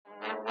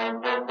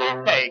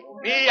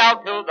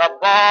out to the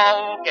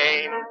ball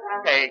game.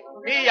 Take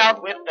me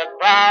out with the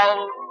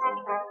crowd.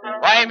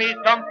 Buy me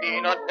some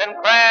peanuts and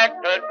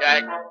cracker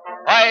jack.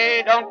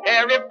 I don't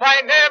care if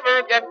I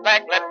never get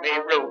back. Let me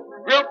root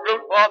for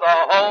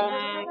the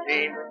home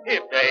team.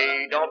 If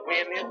they don't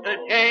win, it's a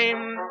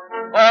shame.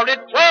 For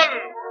it's 1,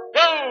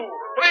 2,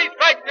 3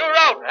 strikes, you're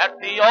out at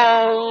the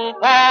old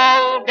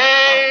ball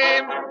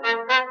game.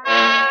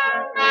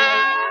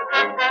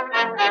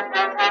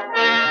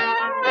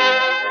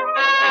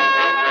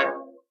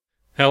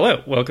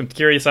 Hello, welcome to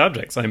Curious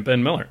Objects. I'm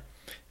Ben Miller.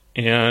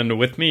 And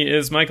with me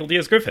is Michael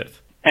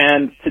Diaz-Griffith.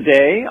 And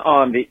today,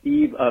 on the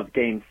eve of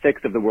Game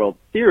 6 of the World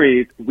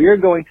Series, we're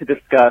going to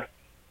discuss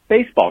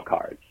baseball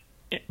cards.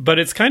 But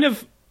it's kind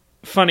of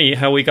funny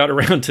how we got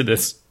around to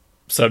this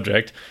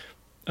subject,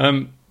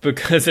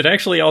 because it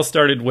actually all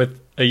started with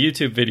a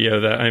YouTube video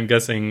that I'm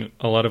guessing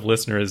a lot of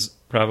listeners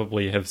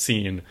probably have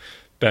seen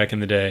back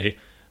in the day.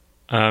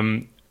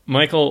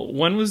 Michael,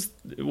 when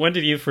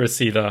did you first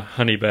see the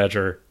Honey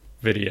Badger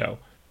video?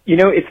 You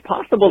know, it's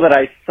possible that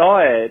I saw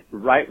it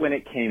right when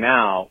it came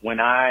out, when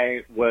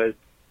I was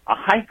a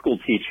high school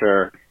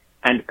teacher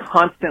and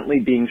constantly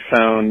being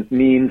shown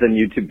memes and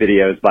YouTube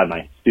videos by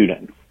my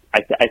students.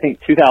 I think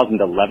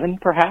 2011,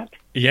 perhaps?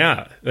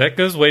 Yeah, that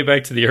goes way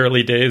back to the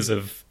early days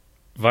of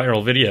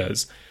viral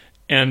videos.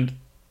 And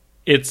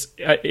it's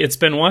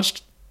been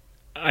watched,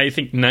 I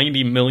think,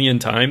 90 million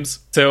times.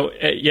 So,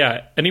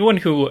 yeah, anyone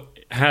who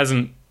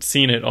hasn't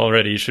seen it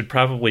already should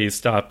probably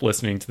stop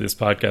listening to this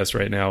podcast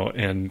right now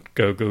and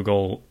go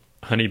Google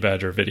Honey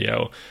Badger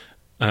video.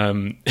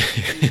 Be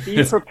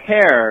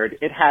prepared.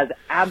 It has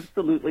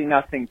absolutely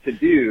nothing to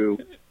do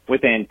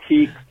with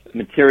antiques,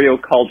 material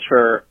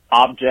culture,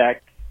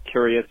 objects,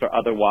 curious or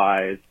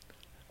otherwise,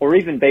 or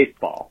even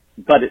baseball.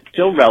 But it's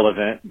still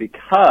relevant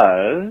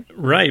because...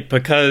 Right,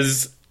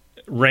 because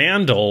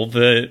Randall,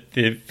 the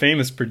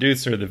famous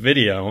producer of the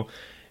video,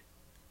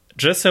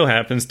 just so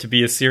happens to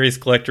be a serious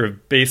collector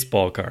of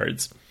baseball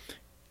cards.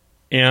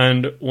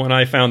 And when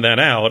I found that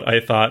out, I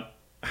thought,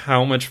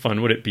 how much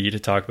fun would it be to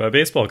talk about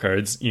baseball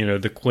cards? You know,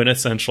 the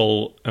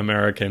quintessential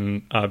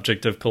American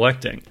object of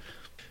collecting.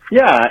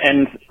 Yeah,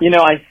 and, you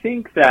know, I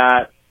think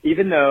that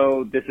even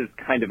though this is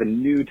kind of a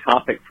new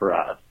topic for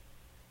us,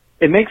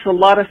 it makes a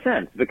lot of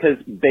sense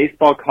because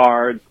baseball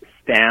cards,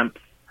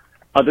 stamps,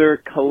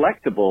 other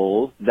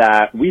collectibles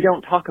that we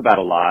don't talk about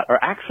a lot are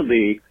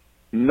actually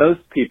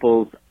most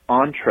people's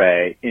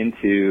entree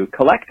into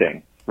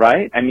collecting,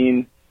 right? I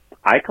mean,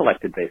 I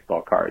collected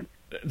baseball cards.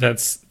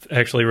 That's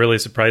actually really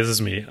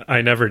surprises me.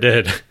 I never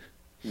did.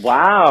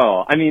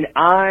 Wow. I mean,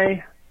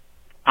 I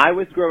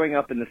was growing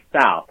up in the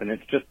South, and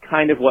it's just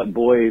kind of what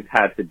boys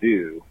had to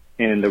do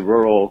in the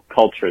rural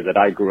culture that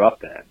I grew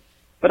up in.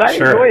 But I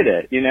enjoyed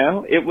it, you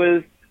know? It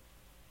was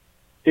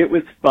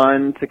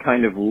fun to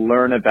kind of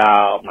learn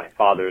about my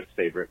father's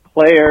favorite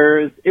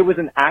players. It was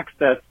an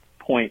access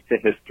point to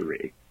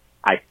history.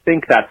 I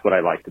think that's what I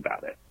liked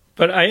about it.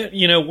 But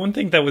one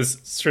thing that was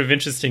sort of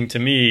interesting to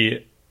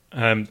me,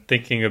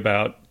 thinking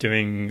about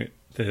doing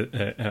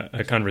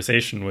a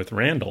conversation with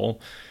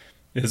Randall,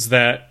 is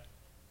that,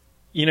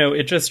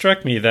 it just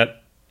struck me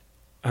that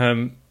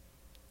there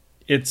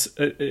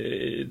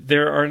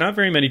are not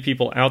very many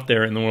people out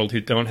there in the world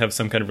who don't have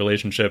some kind of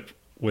relationship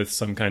with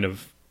some kind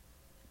of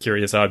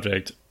curious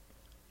object,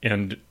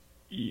 and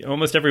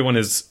almost everyone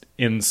is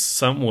in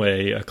some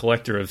way a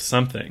collector of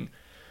something,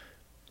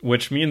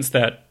 which means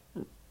that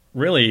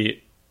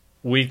really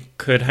we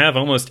could have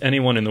almost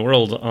anyone in the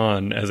world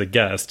on as a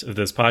guest of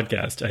this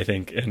podcast, I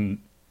think,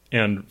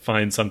 and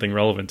find something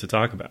relevant to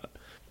talk about.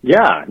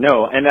 Yeah,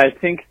 no, and I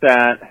think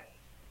that,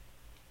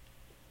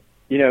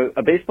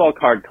 a baseball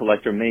card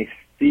collector may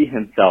see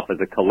himself as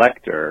a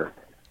collector,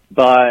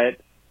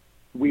 but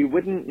we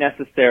wouldn't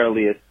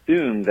necessarily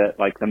assume that,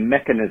 the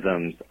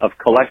mechanisms of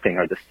collecting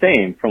are the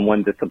same from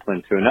one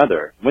discipline to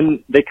another,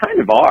 when they kind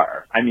of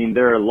are. I mean,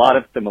 there are a lot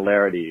of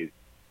similarities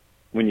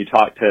when you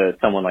talk to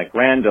someone like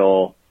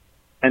Randall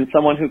and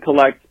someone who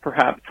collects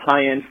perhaps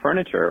high-end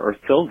furniture or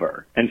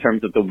silver in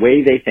terms of the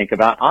way they think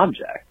about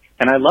objects.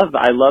 And I love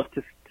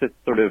to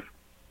sort of,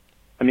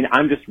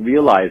 I'm just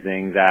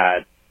realizing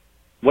that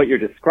what you're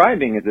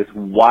describing is this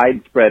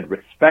widespread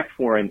respect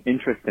for and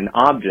interest in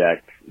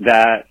objects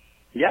that,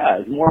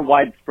 is more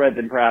widespread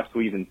than perhaps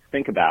we even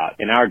think about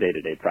in our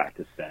day-to-day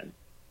practice then.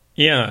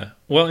 Yeah.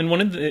 Well, and one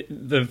of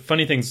the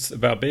funny things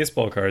about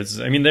baseball cards,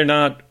 they're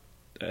not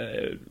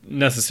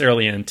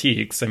necessarily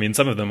antiques.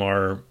 Some of them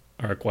are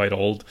quite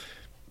old,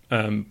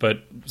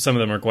 but some of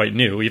them are quite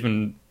new.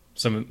 Even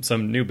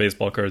some new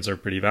baseball cards are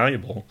pretty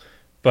valuable.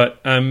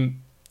 But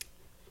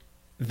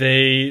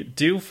they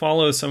do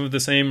follow some of the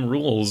same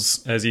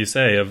rules, as you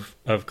say, of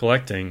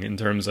collecting in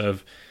terms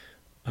of,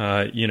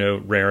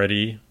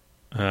 rarity,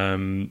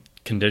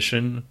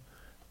 condition,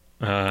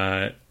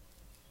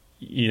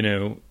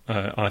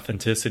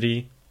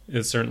 authenticity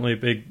is certainly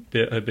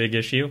a big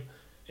issue.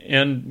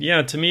 And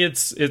yeah, to me,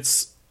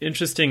 it's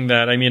interesting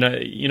that,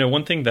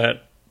 one thing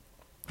that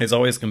is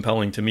always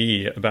compelling to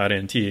me about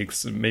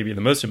antiques, maybe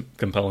the most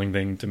compelling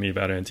thing to me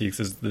about antiques,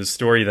 is the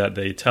story that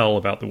they tell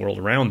about the world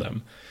around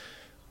them.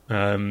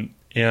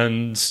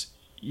 And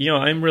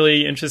I'm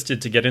really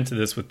interested to get into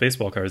this with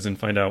baseball cards and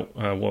find out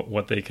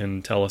what they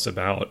can tell us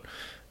about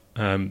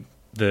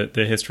the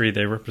history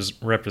they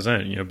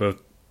represent.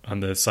 Both on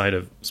the side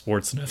of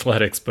sports and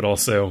athletics, but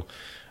also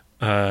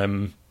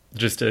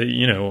just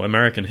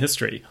American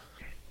history.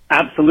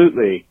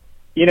 Absolutely.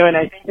 And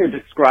I think you're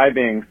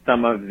describing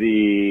some of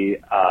the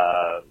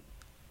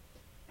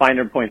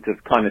finer points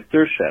of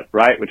connoisseurship,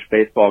 right, which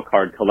baseball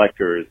card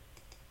collectors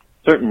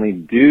certainly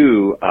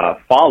do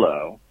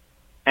follow.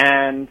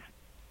 And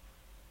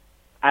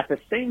at the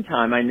same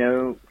time, I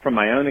know from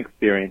my own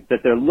experience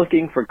that they're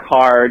looking for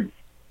cards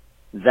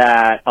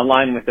that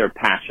align with their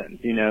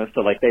passions,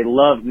 so like they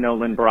love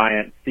Nolan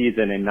Bryant's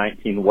season in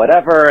 19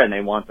 whatever, and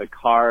they want the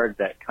card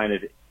that kind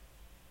of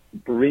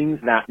brings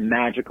that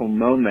magical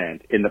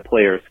moment in the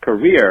player's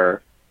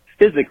career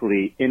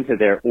physically into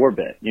their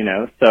orbit,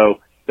 so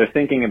they're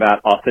thinking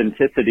about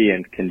authenticity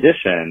and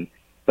condition,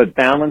 but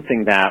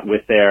balancing that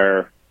with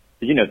their,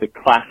 the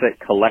classic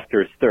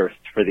collector's thirst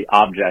for the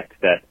object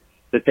that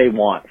they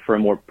want for a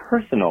more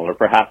personal or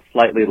perhaps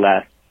slightly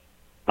less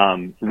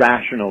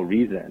rational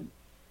reason.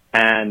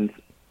 And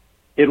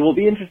it will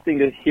be interesting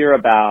to hear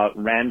about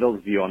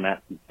Randall's view on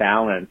that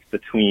balance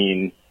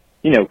between,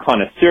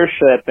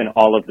 connoisseurship and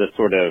all of the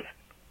sort of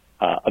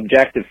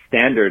objective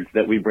standards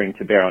that we bring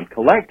to bear on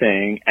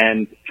collecting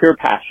and pure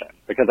passion,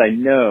 because I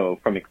know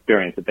from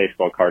experience that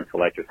baseball card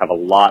collectors have a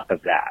lot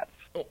of that.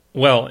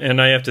 Well, and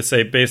I have to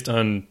say, based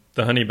on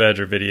the Honey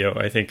Badger video,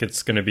 I think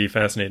it's going to be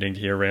fascinating to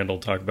hear Randall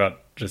talk about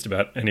just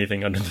about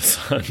anything under the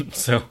sun.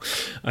 So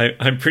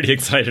I'm pretty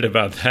excited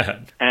about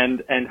that.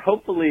 And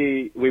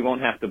hopefully we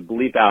won't have to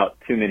bleep out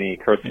too many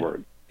curse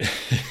words.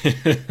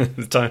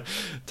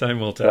 Time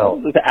will tell.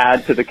 Well, to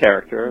add to the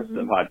character of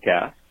the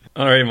podcast.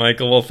 All right,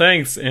 Michael. Well,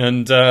 thanks.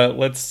 And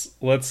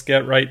let's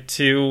get right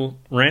to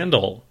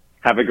Randall.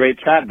 Have a great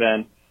chat,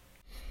 Ben.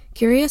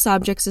 Curious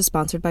Objects is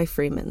sponsored by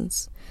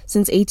Freeman's.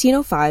 Since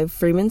 1805,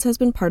 Freeman's has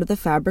been part of the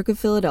fabric of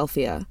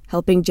Philadelphia,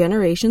 helping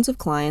generations of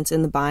clients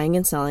in the buying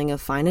and selling of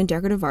fine and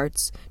decorative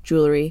arts,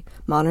 jewelry,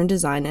 modern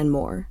design, and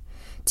more.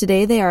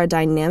 Today, they are a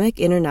dynamic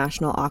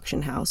international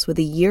auction house with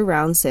a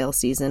year-round sale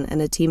season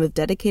and a team of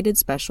dedicated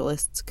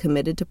specialists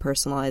committed to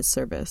personalized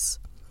service.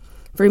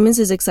 Freeman's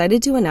is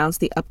excited to announce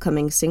the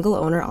upcoming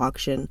single-owner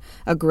auction,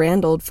 A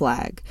Grand Old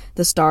Flag,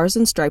 the Stars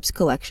and Stripes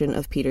collection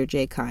of Peter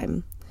J.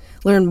 Keim.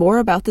 Learn more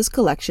about this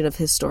collection of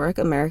historic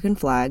American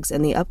flags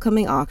and the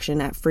upcoming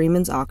auction at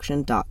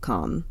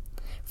freemansauction.com.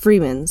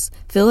 Freeman's,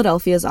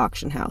 Philadelphia's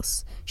auction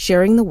house,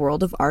 sharing the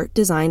world of art,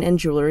 design, and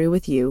jewelry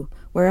with you,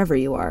 wherever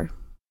you are.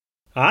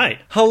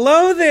 Hi.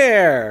 Hello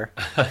there.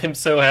 I'm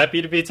so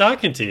happy to be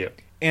talking to you.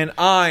 And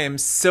I am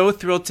so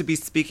thrilled to be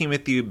speaking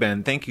with you,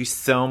 Ben. Thank you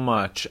so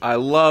much. I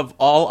love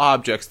all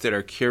objects that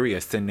are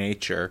curious in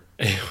nature.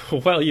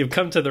 Well, you've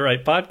come to the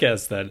right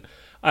podcast then.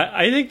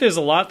 I think there's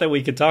a lot that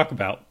we could talk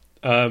about.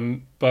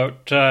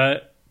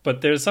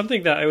 But there's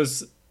something that I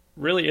was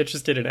really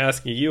interested in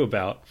asking you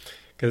about,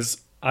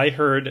 because I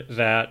heard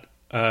that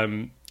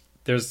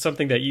there's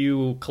something that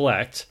you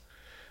collect,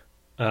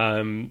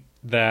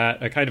 that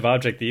a kind of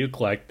object that you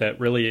collect that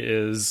really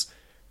is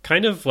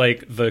kind of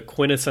like the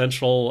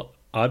quintessential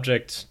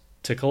object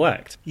to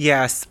collect.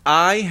 Yes,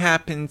 I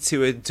happen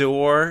to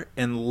adore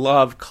and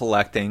love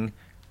collecting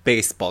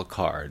baseball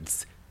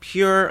cards.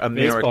 Pure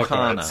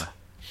Americana.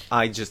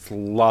 I just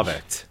love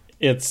it.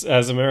 It's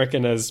as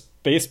American as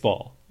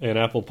baseball and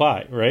apple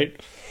pie,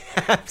 right?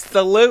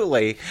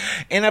 Absolutely.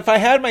 And if I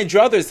had my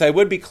druthers, I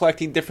would be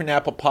collecting different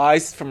apple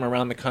pies from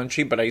around the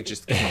country, but I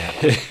just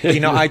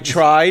can't. I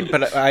tried,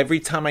 but every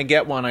time I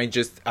get one, I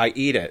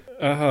eat it.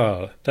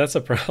 Oh, that's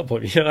a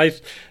problem. I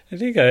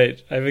think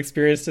I've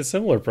experienced a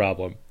similar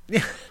problem.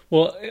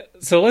 Well,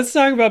 so let's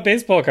talk about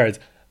baseball cards.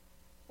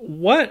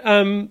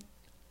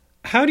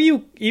 How do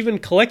you even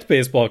collect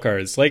baseball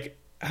cards? Like,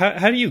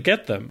 how do you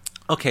get them?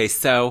 Okay,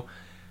 so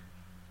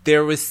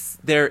there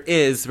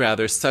is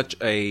rather such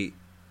a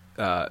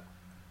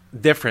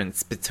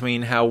difference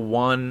between how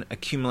one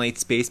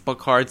accumulates baseball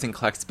cards and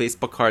collects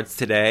baseball cards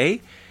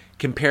today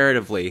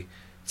comparatively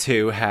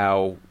to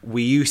how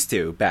we used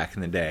to back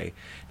in the day.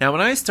 Now,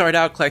 when I started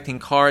out collecting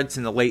cards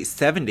in the late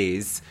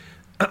 70s,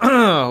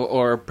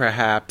 or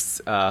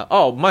perhaps,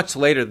 much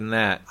later than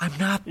that. I'm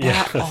not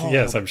that old.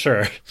 Yes, I'm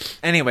sure.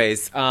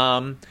 Anyways,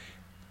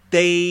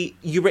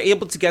 you were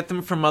able to get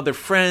them from other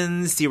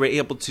friends, you were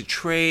able to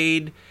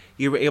trade,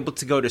 you were able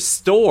to go to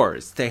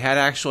stores. They had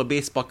actual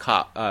baseball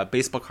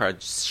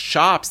card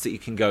shops that you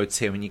can go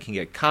to, and you can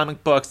get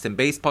comic books and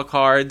baseball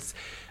cards.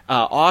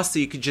 Also,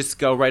 you could just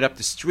go right up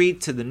the street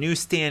to the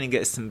newsstand and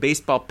get some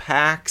baseball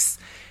packs.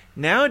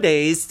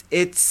 Nowadays,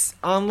 it's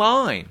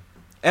online.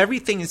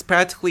 Everything is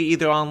practically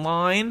either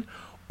online,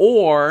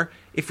 or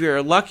if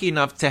you're lucky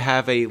enough to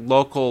have a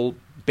local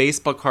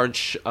baseball card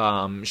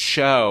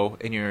show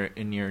in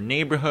your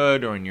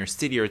neighborhood or in your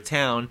city or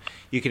town,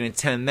 you can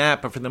attend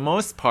that. But for the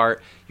most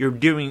part, you're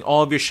doing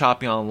all of your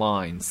shopping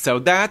online. So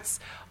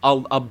that's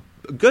a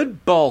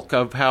good bulk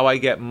of how I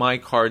get my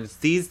cards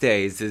these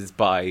days, is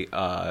by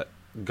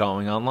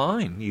going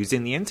online,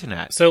 using the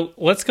internet. So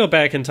let's go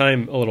back in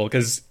time a little,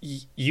 because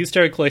you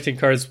started collecting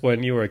cards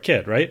when you were a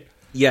kid, right?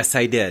 Yes,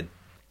 I did.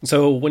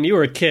 So when you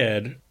were a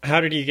kid, how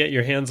did you get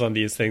your hands on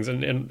these things,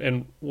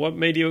 and what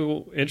made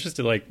you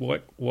interested? Like,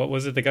 what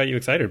was it that got you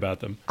excited about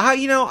them?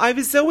 I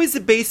was always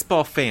a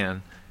baseball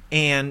fan,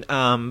 and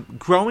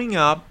growing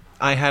up,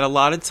 I had a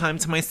lot of time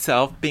to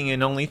myself, being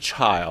an only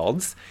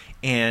child,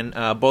 and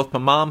both my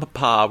mom and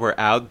papa were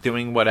out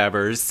doing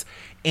whatevers,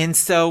 and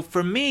so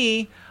for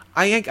me,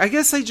 I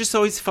guess I just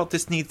always felt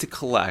this need to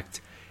collect,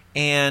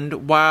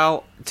 and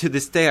while to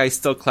this day I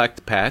still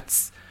collect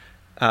pets.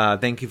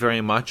 Thank you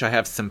very much. I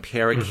have some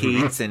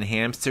parakeets and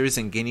hamsters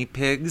and guinea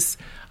pigs.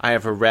 I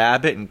have a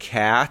rabbit and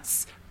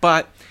cats.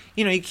 But,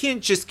 you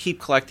can't just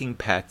keep collecting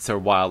pets or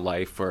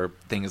wildlife or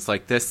things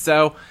like this.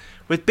 So,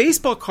 with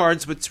baseball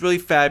cards, what's really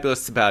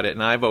fabulous about it,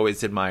 and I've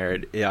always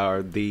admired,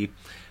 are the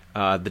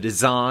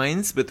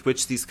designs with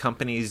which these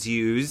companies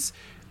use,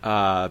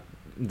 the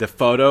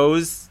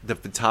photos, the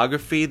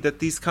photography that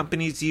these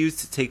companies use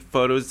to take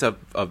photos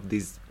of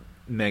these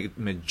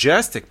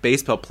majestic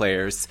baseball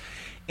players.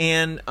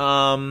 And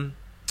the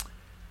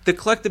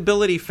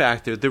collectability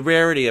factor, the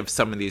rarity of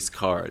some of these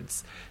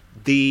cards,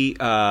 the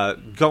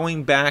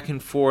going back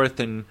and forth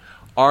and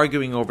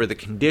arguing over the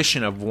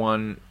condition of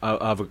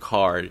of a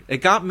card. It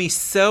got me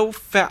so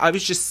I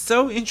was just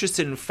so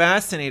interested and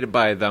fascinated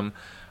by them.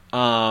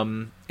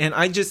 And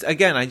I just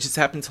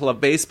happen to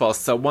love baseball,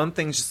 so one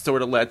thing just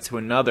sort of led to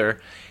another.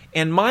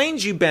 And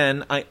mind you,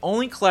 Ben, I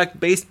only collect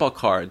baseball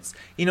cards.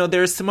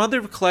 There's some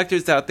other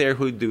collectors out there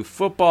who do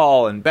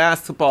football and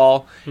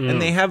basketball,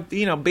 and they have,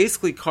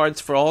 basically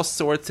cards for all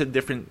sorts of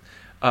different.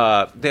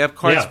 They have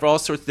cards for all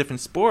sorts of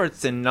different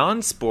sports and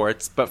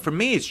non-sports, but for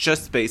me, it's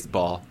just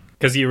baseball.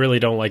 Because you really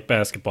don't like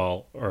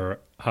basketball or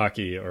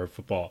hockey or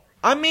football.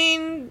 I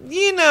mean,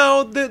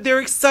 they're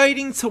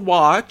exciting to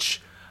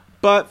watch,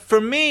 but for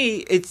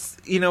me, it's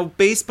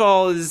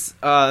baseball is.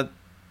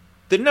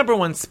 The number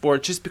one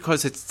sport, just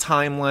because it's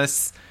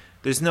timeless.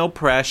 There's no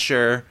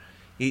pressure.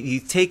 You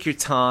take your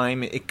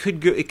time. It could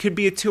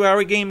be a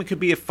 2-hour game. It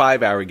could be a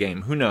 5-hour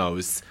game. Who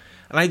knows?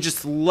 And I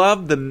just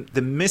love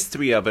the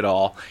mystery of it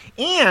all.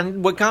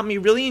 And what got me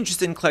really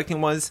interested in collecting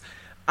was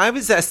I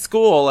was at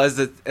school as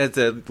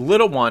a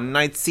little one, and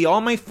I'd see all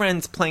my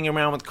friends playing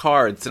around with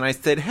cards, and I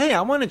said, "Hey,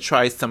 I want to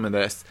try some of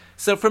this."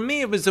 So for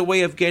me, it was a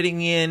way of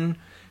getting in.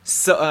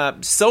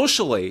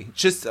 Socially,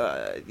 just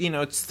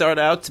start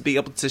out to be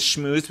able to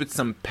schmooze with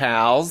some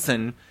pals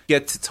and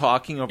get to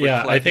talking over.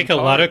 Yeah, I think a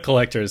lot of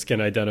collectors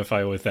can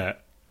identify with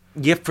that.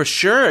 Yeah, for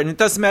sure. And it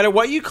doesn't matter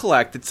what you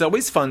collect. It's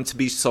always fun to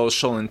be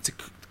social and to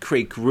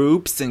create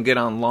groups and get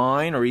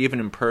online or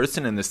even in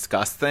person and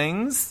discuss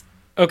things.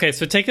 Okay,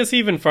 so take us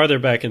even farther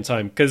back in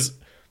time, because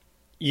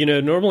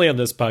normally on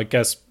this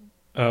podcast,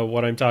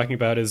 what I'm talking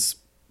about is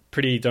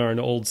pretty darn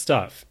old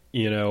stuff.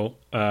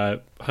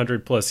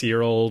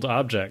 100-plus-year-old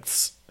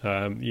objects,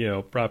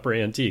 proper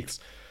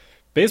antiques.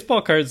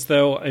 Baseball cards,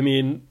 though, I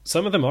mean,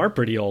 some of them are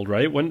pretty old,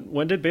 right?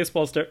 When did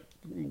baseball start?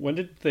 When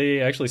did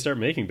they actually start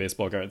making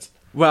baseball cards?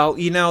 Well,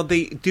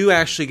 they do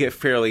actually get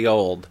fairly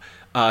old.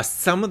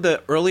 Some of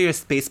the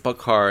earliest baseball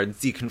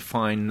cards you can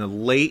find in the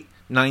late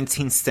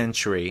 19th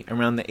century.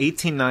 Around the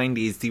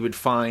 1890s, you would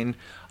find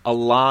a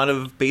lot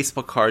of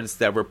baseball cards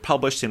that were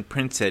published and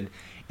printed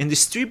and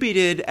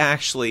distributed,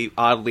 actually,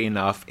 oddly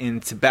enough,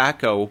 in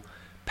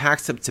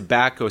packs of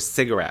tobacco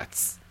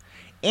cigarettes.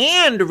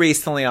 And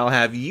recently, I'll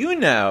have you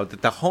know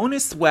that the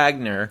Honus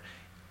Wagner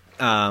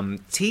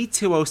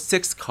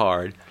T206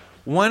 card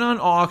went on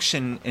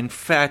auction and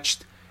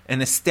fetched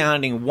an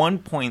astounding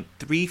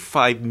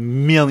 $1.35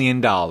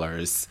 million.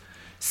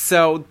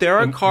 So there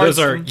are cards.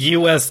 Those are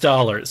U.S.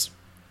 dollars.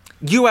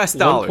 U.S.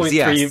 dollars,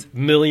 yes. 1.3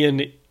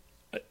 million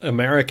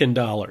American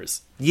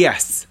dollars.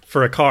 Yes.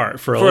 For a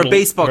card. For a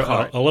baseball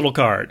card. A little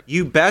card.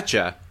 You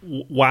betcha.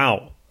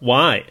 Wow.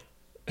 Why?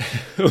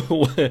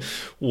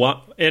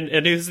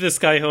 And who's this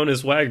guy,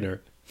 Honus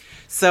Wagner?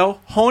 So,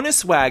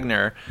 Honus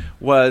Wagner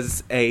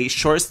was a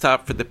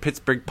shortstop for the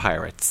Pittsburgh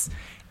Pirates.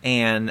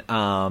 And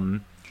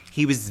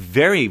he was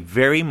very,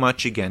 very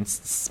much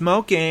against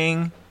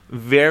smoking,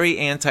 very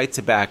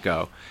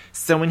anti-tobacco.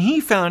 So when he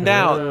found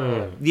out,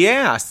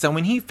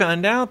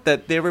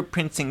 that they were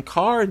printing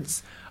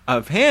cards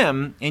of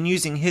him and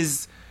using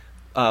his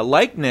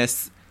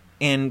likeness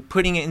and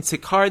putting it into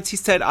cards, he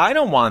said, I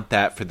don't want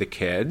that for the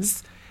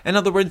kids. In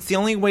other words, the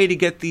only way to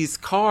get these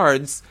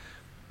cards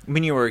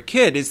when you were a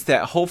kid is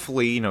that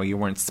hopefully, you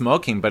weren't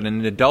smoking, but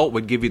an adult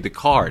would give you the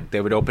card. They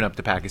would open up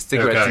the pack of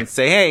cigarettes and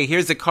say, hey,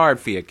 here's a card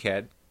for you,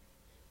 kid.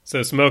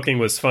 So smoking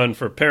was fun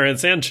for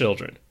parents and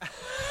children.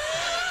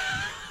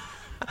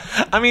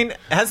 I mean,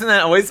 hasn't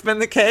that always been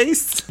the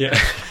case? Yeah.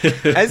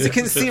 As you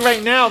can see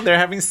right now, they're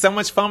having so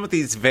much fun with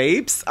these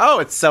vapes. Oh,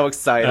 it's so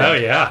exciting. Oh,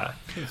 yeah.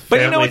 But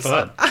Family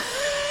fun.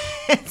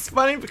 It's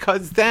funny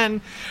because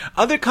then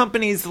other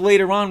companies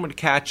later on would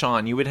catch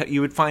on. You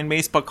would find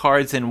baseball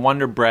cards in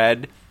Wonder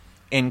Bread,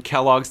 in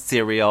Kellogg's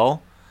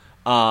cereal,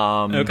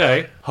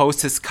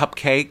 Hostess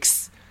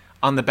cupcakes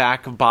on the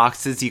back of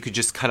boxes. You could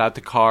just cut out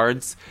the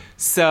cards.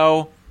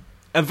 So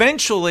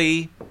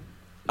eventually,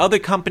 other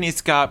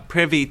companies got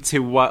privy to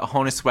what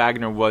Honus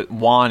Wagner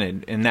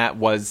wanted, and that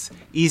was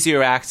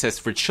easier access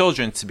for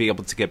children to be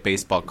able to get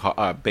baseball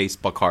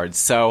cards.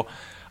 So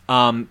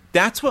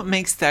that's what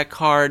makes that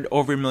card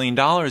over $1 million,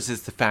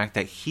 is the fact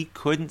that he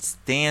couldn't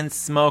stand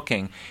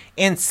smoking.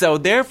 And so,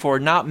 therefore,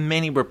 not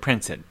many were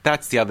printed.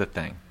 That's the other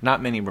thing.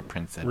 Not many were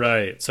printed.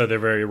 Right, so they're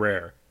very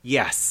rare.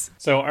 Yes.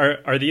 So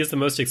are these the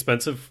most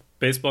expensive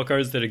baseball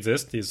cards that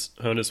exist, these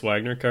Honus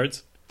Wagner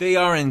cards? They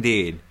are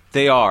indeed.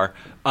 They are.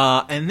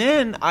 And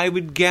then I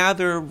would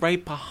gather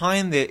right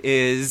behind it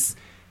is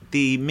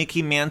the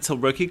Mickey Mantle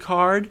rookie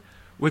card,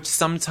 which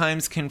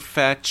sometimes can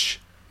fetch,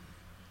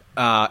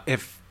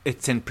 if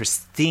it's in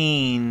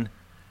pristine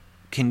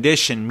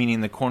condition,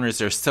 meaning the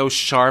corners are so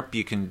sharp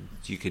you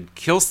could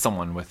kill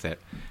someone with it.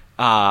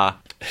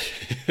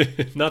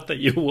 Not that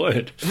you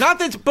would. Not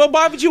that, but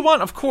why would you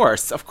want? Of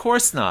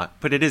course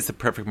not. But it is a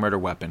perfect murder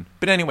weapon.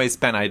 But anyways,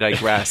 Ben, I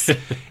digress.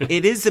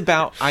 It is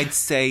about, I'd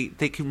say,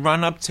 they can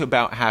run up to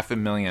about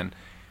 $500,000.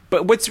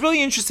 But what's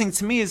really interesting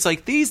to me is,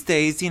 like, these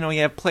days, you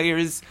have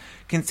players,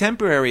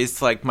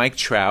 contemporaries like Mike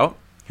Trout,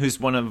 who's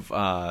one of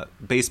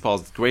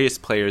baseball's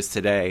greatest players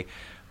today,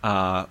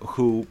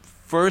 who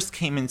first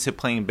came into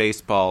playing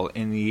baseball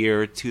in the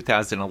year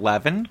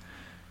 2011.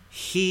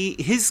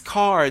 His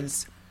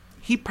cards.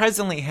 He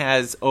presently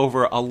has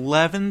over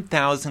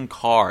 11,000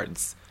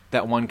 cards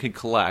that one could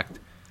collect,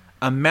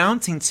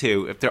 amounting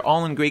to, if they're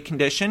all in great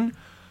condition,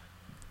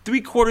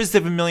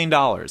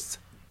 $750,000.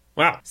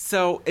 Wow.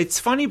 So it's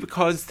funny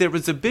because there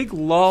was a big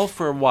lull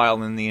for a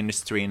while in the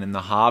industry and in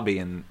the hobby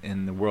and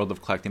in the world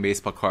of collecting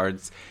baseball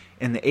cards.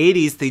 In the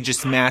 80s, they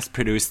just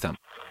mass-produced them.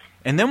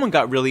 And then what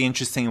got really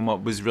interesting and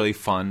what was really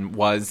fun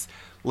was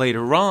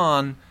later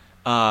on,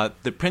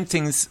 the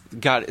printings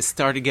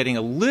started getting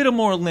a little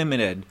more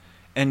limited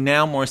and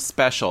now more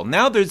special.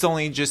 Now there's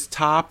only just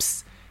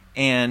Topps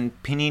and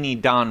Panini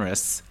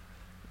Donruss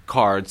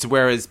cards,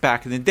 whereas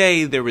back in the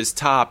day there was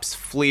Topps,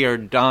 Fleer,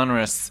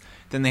 Donruss.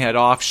 Then they had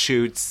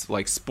offshoots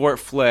like Sport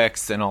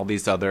Flicks and all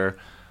these other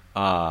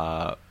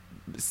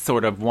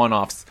sort of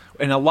one-offs.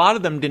 And a lot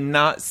of them did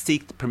not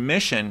seek the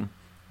permission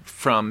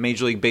from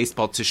Major League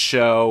Baseball to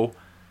show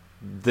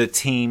the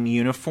team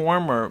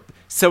uniform.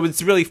 So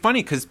it's really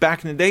funny because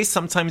back in the day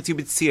sometimes you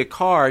would see a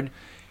card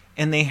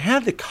and they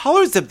had the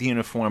colors of the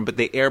uniform, but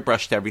they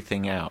airbrushed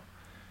everything out.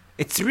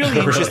 It's really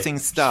interesting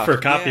stuff. For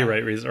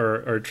copyright reasons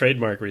or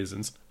trademark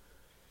reasons.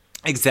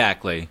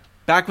 Exactly.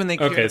 Back when they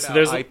cared about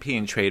there's IP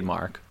and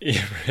trademark.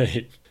 Yeah,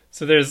 right.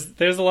 So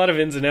there's a lot of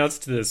ins and outs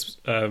to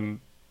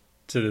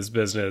this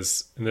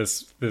business and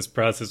this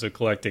process of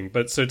collecting.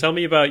 But so tell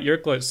me about your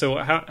collection. So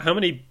how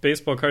many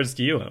baseball cards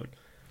do you own?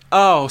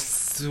 Oh,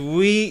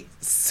 sweet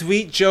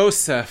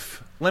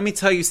Joseph. Let me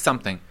tell you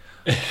something.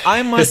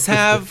 I must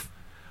have,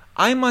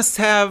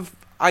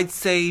 I'd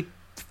say,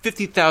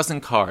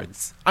 50,000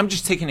 cards. I'm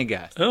just taking a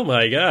guess. Oh,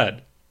 my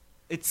God.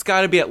 It's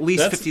got to be at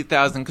least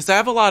 50,000 because I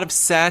have a lot of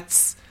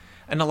sets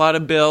and a lot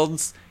of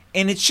builds.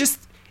 And it's just,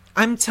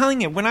 I'm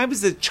telling you, when I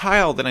was a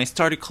child and I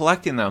started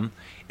collecting them,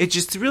 it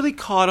just really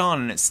caught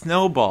on and it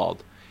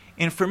snowballed.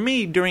 And for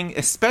me,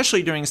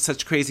 especially during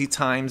such crazy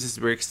times as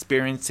we're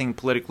experiencing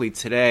politically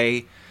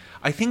today,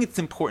 I think it's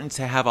important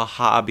to have a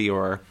hobby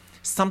or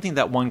something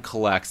that one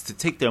collects to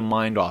take their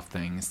mind off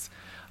things.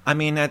 I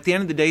mean, at the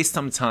end of the day,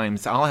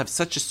 sometimes I'll have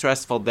such a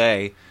stressful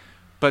day,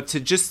 but to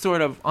just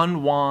sort of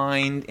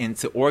unwind and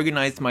to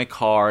organize my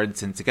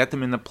cards and to get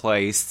them into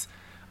place,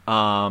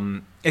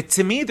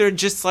 to me, they're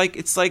just like,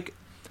 it's like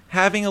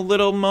having a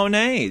little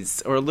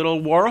Monets or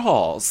little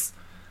Warhols,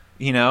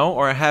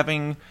 or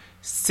having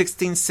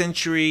 16th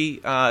century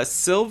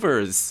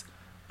silver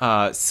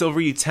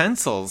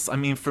utensils. I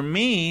mean, for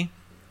me,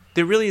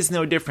 there really is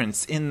no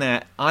difference in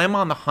that I'm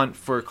on the hunt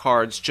for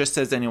cards just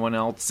as anyone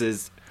else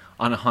is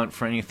on a hunt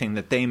for anything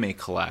that they may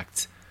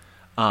collect.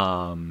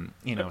 Someone.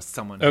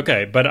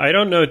 Okay, but I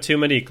don't know too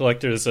many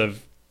collectors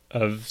of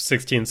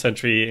 16th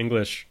century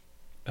English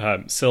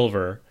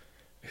silver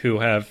who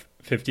have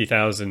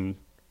 50,000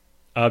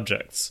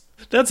 objects.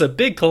 That's a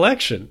big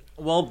collection.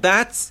 Well,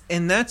 that's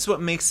what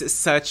makes it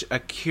such a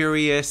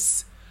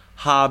curious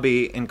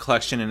hobby and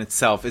collection in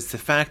itself. Is the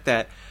fact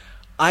that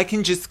I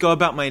can just go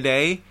about my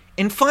day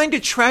and find a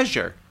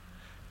treasure.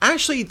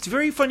 Actually, it's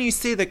very funny you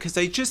say that because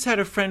I just had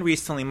a friend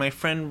recently, my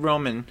friend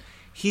Roman.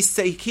 He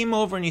came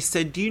over and he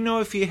said, "Do you know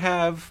if you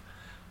have,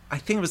 I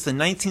think it was the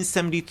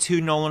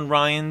 1972 Nolan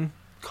Ryan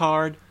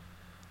card?"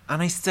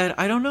 And I said,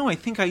 "I don't know. I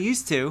think I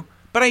used to,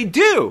 but I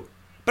do."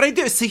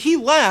 So he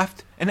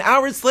left, and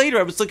hours later,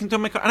 I was looking through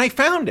my card and I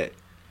found it.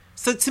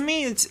 So to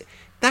me,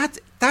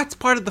 that's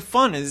part of the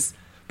fun is.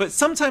 But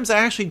sometimes I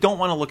actually don't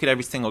want to look at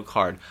every single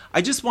card.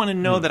 I just want to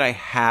know that I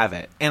have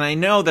it. And I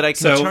know that I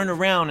can turn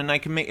around and I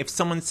can make... If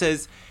someone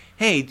says,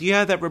 "Hey, do you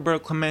have that Roberto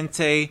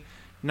Clemente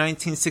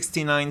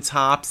 1969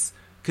 Topps?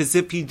 Because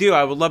if you do,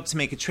 I would love to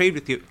make a trade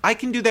with you." I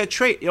can do that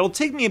trade. It'll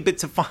take me a bit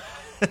to find...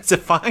 to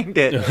find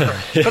it.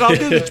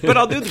 But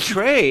I'll do the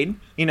trade.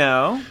 You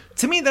know,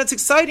 to me that's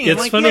exciting.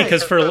 It's funny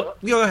because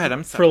go ahead.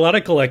 I'm sorry. For a lot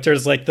of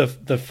collectors, like the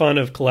fun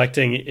of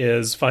collecting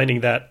is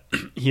finding that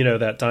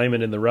that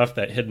diamond in the rough,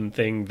 that hidden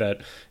thing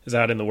that is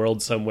out in the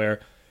world somewhere.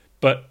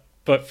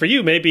 But for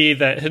you, maybe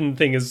that hidden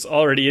thing is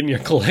already in your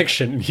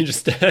collection. And you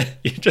just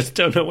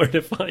don't know where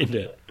to find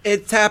it.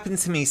 It's happened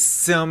to me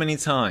so many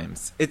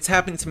times.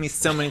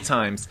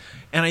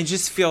 And I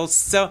just feel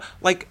so,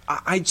 like,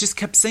 I just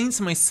kept saying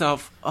to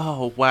myself,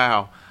 oh,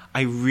 wow,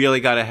 I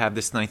really got to have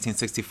this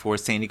 1964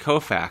 Sandy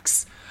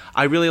Koufax.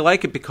 I really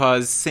like it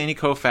because Sandy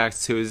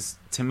Koufax, who is,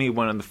 to me,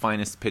 one of the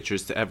finest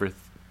pitchers to ever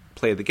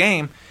play the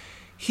game,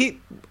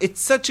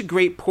 it's such a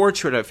great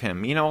portrait of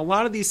him. You know, a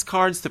lot of these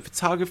cards, the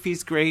photography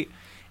is great.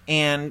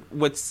 And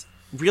what's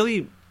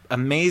really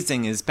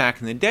amazing is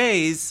back in the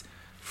days,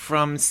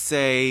 from,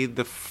 say,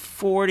 the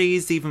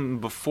 40s, even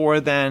before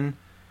then,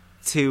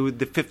 to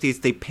the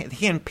 50s,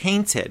 he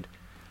hand-painted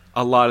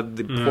a lot of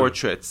the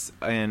portraits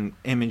and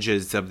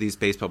images of these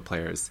baseball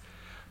players.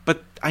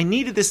 But I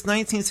needed this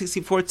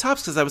 1964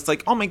 Topps because I was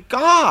like, oh my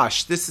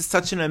gosh, this is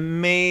such an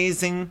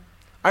amazing...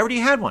 I already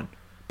had one.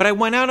 But I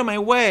went out of my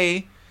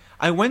way.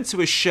 I went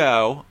to a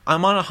show.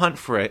 I'm on a hunt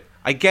for it.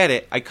 I get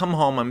it. I come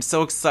home. I'm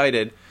so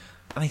excited.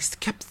 And I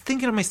kept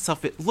thinking to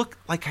myself, it looked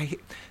like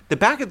the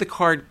back of the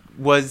card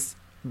was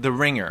the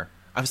ringer.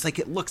 I was like,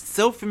 it looks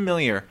so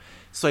familiar.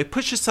 So I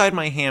pushed aside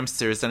my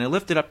hamsters and I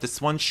lifted up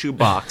this one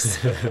shoebox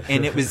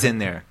and it was in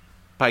there.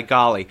 By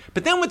golly.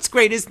 But then what's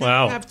great is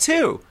now I have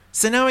two.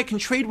 So now I can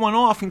trade one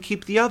off and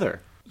keep the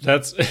other.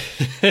 That's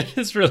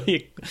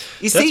really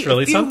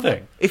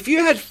something. If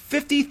you had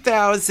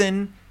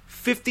 50,000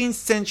 15th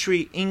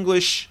century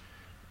English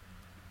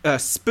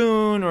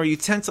spoon or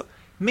utensil,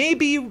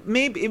 maybe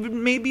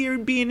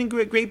you'd be in a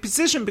great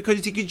position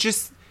because you could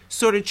just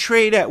sort of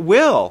trade at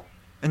will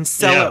and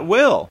sell at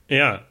will.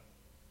 Yeah.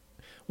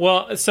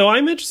 Well, so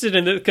I'm interested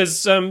in it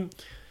because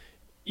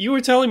you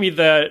were telling me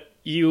that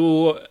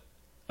you,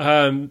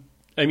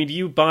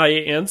 you buy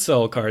and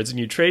sell cards and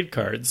you trade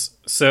cards.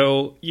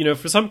 So,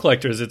 for some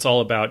collectors, it's all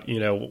about,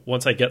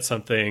 once I get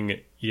something,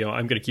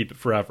 I'm going to keep it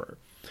forever.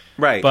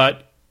 Right.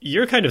 But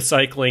you're kind of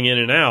cycling in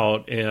and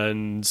out,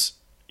 and,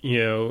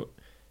 didn't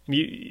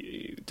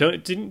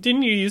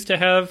you used to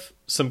have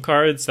some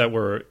cards that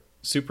were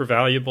super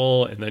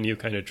valuable and then you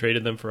kind of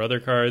traded them for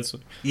other cards?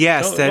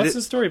 Yes. What's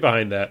the story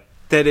behind that?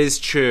 That is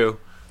true.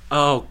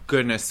 Oh,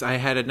 goodness. I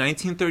had a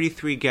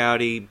 1933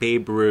 Gowdy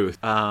Babe Ruth.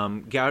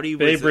 Gowdy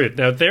was Babe Ruth.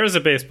 Now, there's a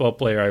baseball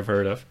player I've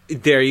heard of.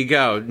 There you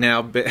go.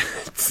 Now,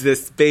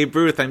 this Babe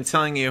Ruth, I'm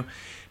telling you.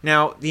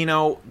 Now,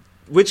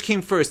 which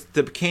came first,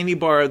 the candy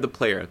bar or the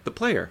player? The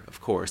player,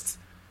 of course.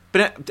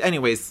 But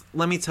anyways,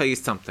 let me tell you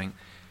something.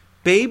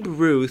 Babe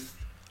Ruth,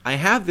 I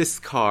have this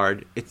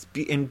card. It's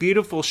in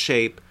beautiful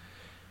shape.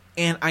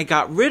 And I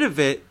got rid of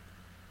it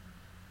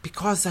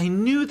because I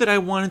knew that I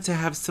wanted to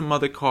have some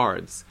other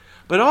cards.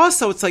 But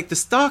also, it's like the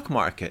stock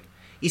market.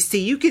 You see,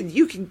 you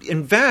can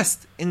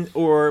invest in,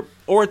 or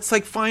it's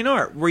like fine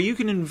art, where you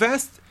can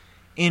invest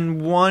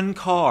in one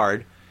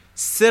card,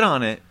 sit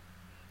on it,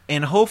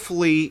 and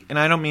hopefully, and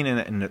I don't mean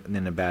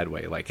in a bad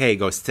way, like, hey,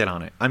 go sit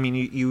on it. I mean,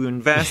 you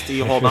invest,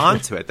 you hold on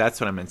to it. That's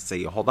what I meant to say.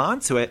 You hold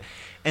on to it,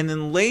 and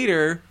then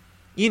later,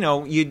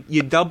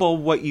 you double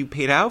what you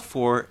paid out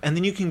for, and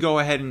then you can go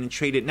ahead and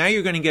trade it. Now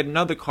you're going to get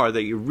another card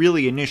that you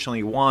really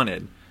initially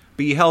wanted,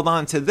 but you held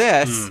on to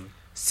this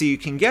so you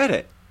can get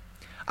it.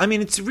 I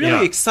mean, it's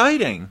really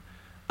exciting.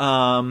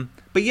 But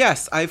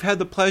yes, I've had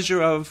the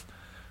pleasure of,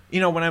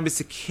 when I was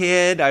a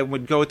kid, I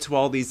would go to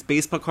all these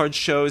baseball card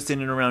shows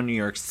in and around New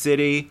York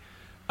City.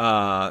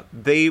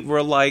 They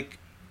were like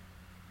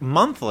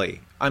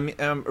monthly. I mean,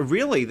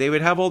 really, they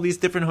would have all these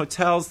different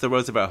hotels, the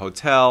Roosevelt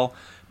Hotel,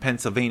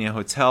 Pennsylvania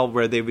Hotel,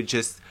 where they would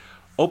just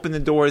open the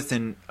doors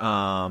and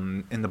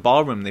in the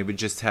ballroom they would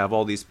just have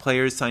all these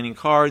players signing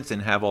cards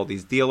and have all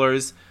these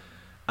dealers.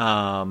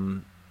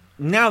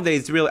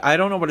 Nowadays, really, I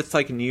don't know what it's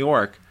like in New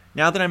York.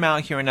 Now that I'm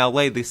out here in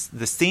LA, the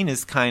scene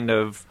is kind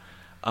of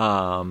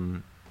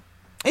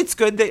it's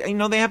good.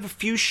 They have a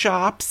few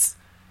shops,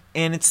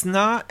 and it's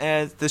not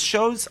as, the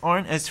shows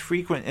aren't as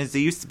frequent as they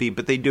used to be,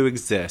 but they do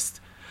exist.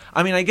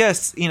 I mean, I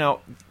guess,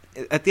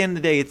 at the end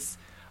of the day, it's,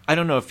 I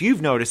don't know if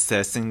you've noticed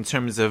this in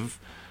terms of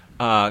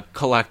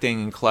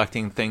collecting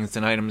things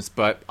and items,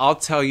 but I'll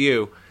tell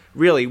you,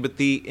 really, with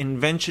the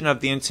invention of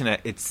the internet,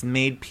 it's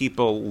made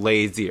people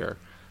lazier.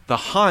 The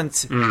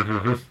hunt,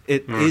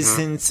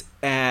 isn't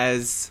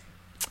as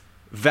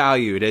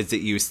valued as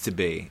it used to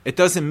be. It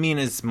doesn't mean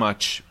as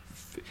much.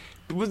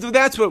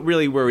 That's what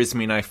really worries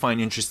me and I find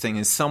interesting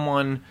is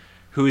someone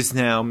who's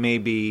now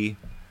maybe,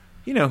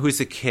 who's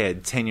a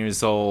kid, 10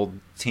 years old,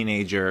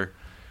 teenager.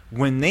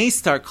 When they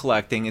start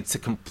collecting, it's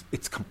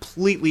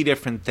completely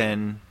different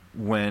than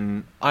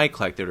when I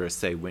collected, or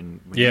say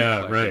when you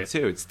collected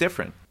too. It's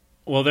different.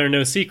 Well, there are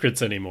no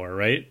secrets anymore,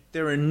 right?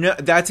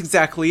 That's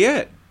exactly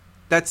it.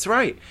 That's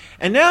right.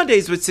 And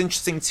nowadays, what's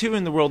interesting, too,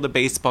 in the world of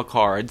baseball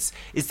cards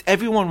is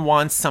everyone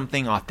wants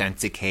something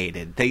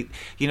authenticated.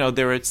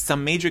 There are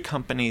some major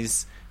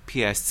companies,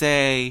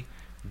 PSA,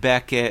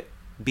 Beckett,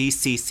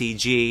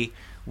 BCCG,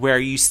 where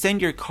you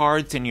send your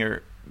cards and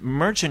your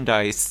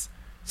merchandise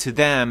to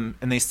them,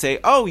 and they say,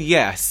 "Oh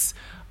yes,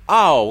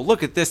 oh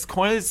look at this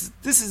coin.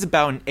 This is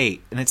about an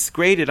 8, and it's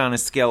graded on a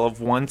scale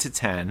of 1 to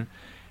 10.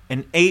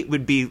 An 8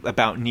 would be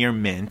about near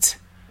mint,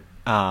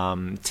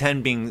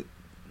 10 being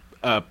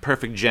a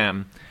perfect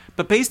gem.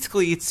 But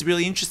basically, it's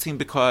really interesting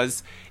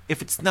because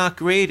if it's not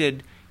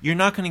graded, you're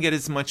not going to get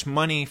as much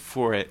money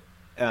for it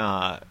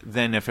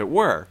than if it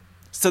were.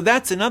 So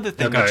that's another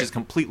thing which has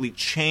completely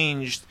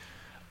changed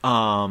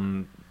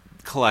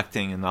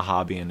collecting in the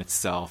hobby in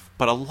itself.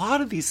 But a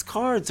lot of these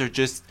cards are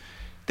just,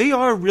 they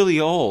are really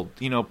old.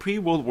 You know,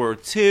 pre-World War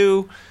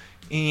II,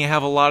 and you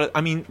have a lot of, I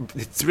mean,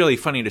 it's really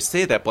funny to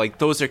say that, but like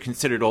those are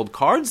considered old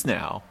cards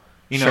now.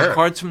 You know,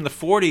 cards from the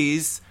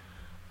 40s.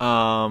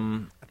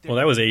 Well,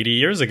 that was 80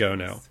 years ago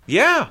now.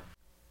 Yeah.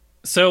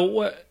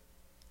 So,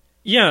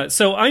 yeah,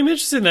 so I'm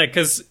interested in that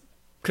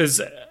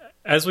because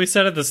as we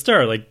said at the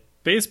start, like,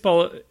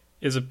 baseball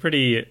is a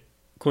pretty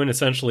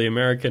quintessentially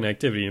American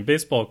activity, and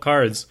baseball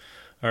cards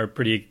are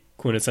pretty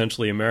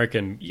quintessentially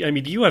American. I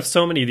mean, you have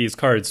so many of these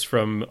cards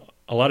from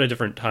a lot of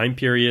different time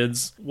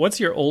periods. What's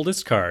your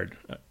oldest card?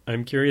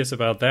 I'm curious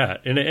about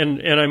that. And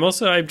I'm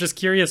just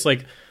curious,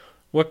 like,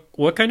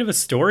 what kind of a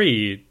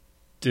story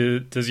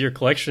does your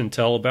collection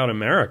tell about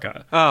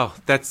America? Oh,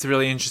 that's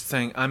really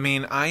interesting. I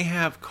mean, I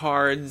have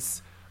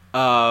cards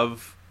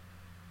of,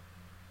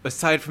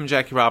 aside from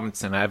Jackie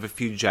Robinson, I have a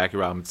few Jackie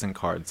Robinson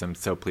cards, I'm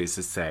so pleased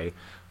to say.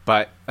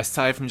 But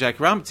aside from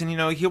Jackie Robinson, you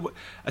know,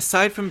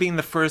 aside from being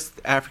the first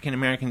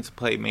African-American to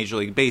play Major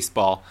League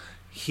Baseball,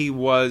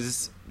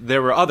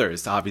 there were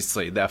others,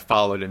 obviously, that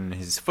followed in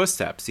his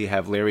footsteps. You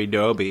have Larry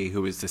Doby,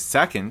 who was the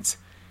second,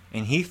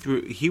 and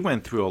he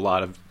went through a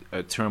lot of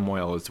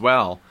turmoil as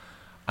well.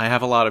 I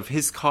have a lot of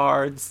his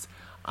cards.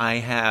 I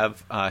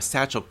have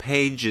Satchel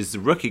Paige's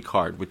rookie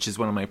card, which is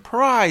one of my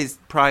prized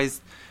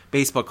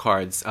baseball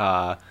cards.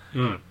 I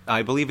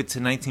believe it's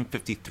a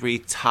 1953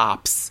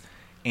 Topps,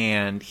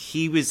 and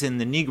he was in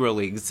the Negro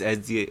Leagues.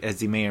 As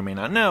you may or may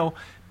not know,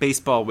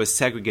 baseball was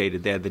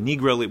segregated. They had the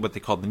Negro League, what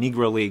they called the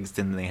Negro Leagues,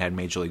 then they had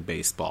Major League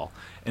Baseball.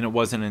 And it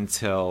wasn't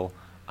until,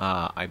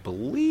 I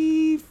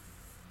believe,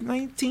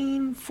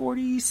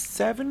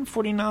 1947,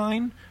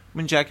 49,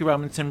 when Jackie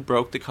Robinson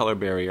broke the color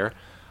barrier.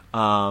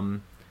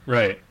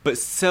 Right. But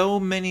so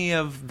many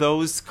of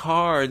those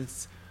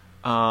cards,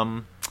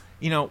 you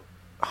know,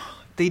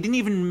 they didn't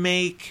even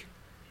make...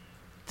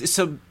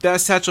 So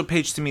that Satchel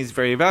Paige to me is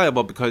very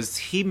valuable because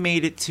he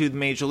made it to the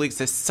major leagues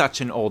at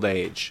such an old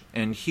age.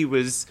 And he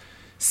was...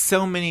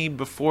 So many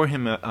before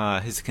him,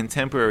 his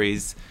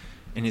contemporaries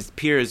and his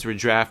peers were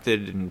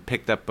drafted and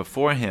picked up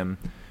before him.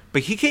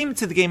 But he came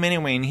into the game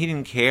anyway, and he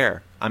didn't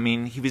care. I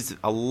mean, he was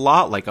a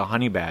lot like a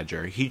honey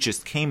badger. He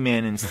just came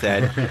in and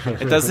said,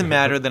 it doesn't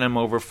matter that I'm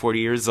over 40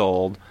 years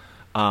old.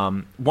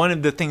 One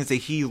of the things that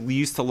he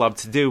used to love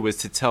to do was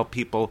to tell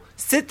people,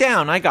 sit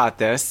down, I got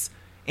this.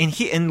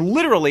 And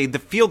literally the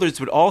fielders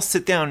would all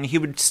sit down, and he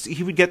would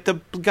get the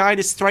guy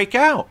to strike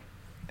out.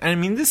 And I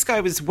mean, this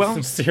guy was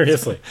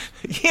seriously.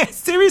 Yeah,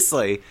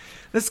 seriously.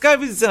 This guy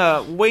was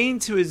way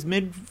into his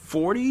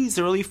mid-40s,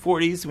 early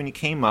 40s when he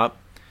came up.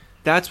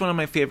 That's one of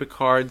my favorite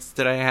cards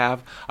that I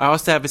have. I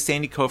also have a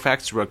Sandy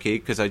Koufax rookie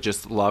because I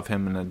just love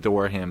him and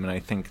adore him. And I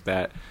think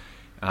that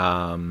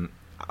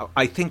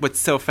what's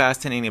so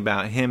fascinating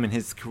about him and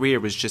his career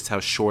was just how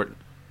short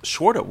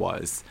it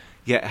was,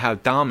 yet how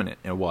dominant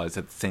it was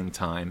at the same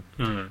time.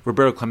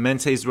 Roberto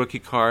Clemente's rookie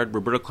card.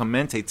 Roberto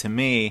Clemente, to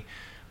me,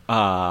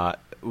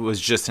 was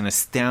just an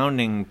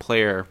astounding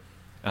player,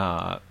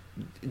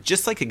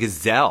 just like a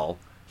gazelle.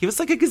 He was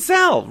like a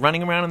gazelle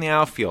running around in the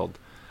outfield.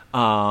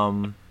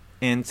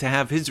 And to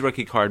have his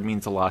rookie card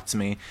means a lot to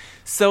me.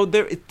 So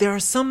there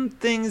are some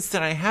things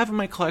that I have in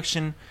my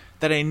collection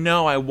that I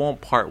know I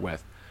won't part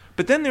with.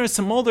 But then there are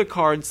some older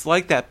cards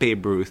like that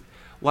Babe Ruth.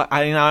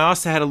 I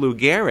also had a Lou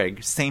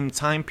Gehrig, same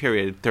time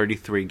period,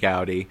 33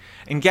 Goudey.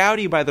 And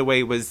Goudey, by the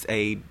way, was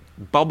a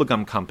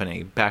bubblegum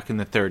company back in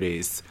the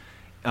 30s.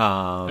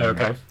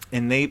 Okay.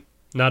 And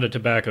not a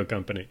tobacco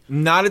company.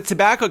 Not a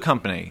tobacco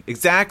company,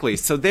 exactly.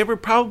 So they were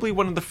probably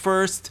one of the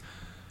first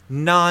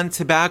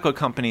non-tobacco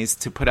companies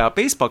to put out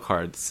baseball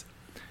cards.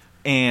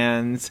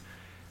 And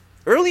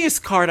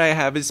earliest card I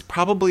have is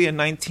probably a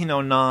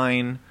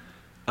 1909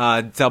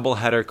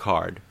 doubleheader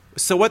card.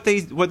 So what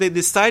they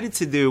decided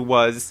to do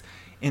was,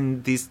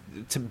 in these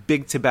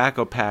big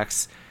tobacco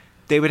packs,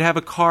 they would have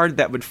a card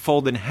that would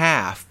fold in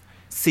half,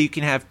 so you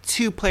can have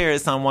two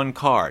players on one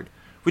card,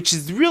 which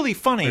is really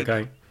funny.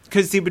 Okay.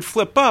 Because you would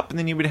flip up, and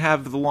then you would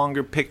have the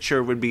longer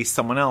picture would be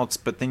someone else,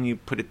 but then you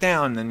put it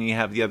down, and then you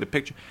have the other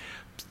picture.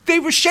 They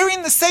were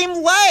sharing the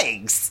same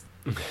legs.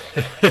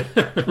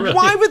 Really?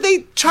 Why would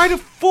they try to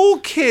fool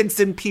kids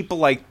and people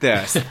like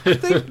this?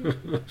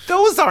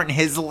 Those aren't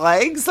his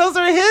legs. Those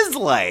are his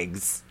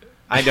legs,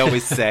 I'd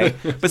always say.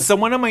 But so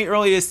one of my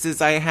earliest is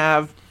I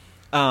have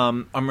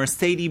a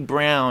Mercedes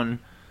Brown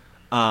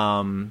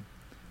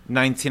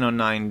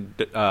 1909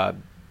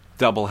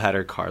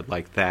 doubleheader card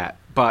like that.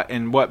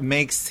 And what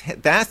makes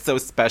that so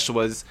special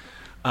was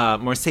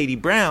Mercedes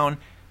Brown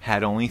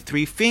had only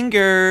 3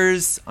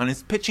 fingers on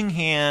his pitching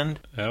hand.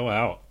 Oh,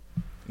 wow.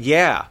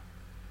 Yeah.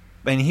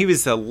 And he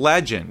was a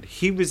legend.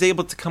 He was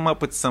able to come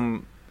up with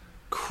some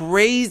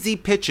crazy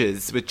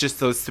pitches with just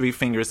those 3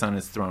 fingers on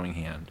his throwing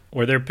hand.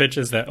 Were there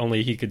pitches that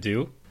only he could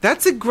do?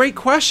 That's a great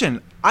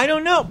question. I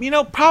don't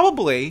know.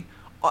 Probably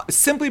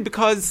simply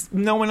because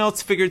no one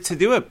else figured to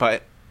do it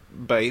but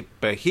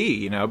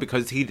he,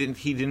 because he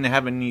didn't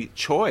have any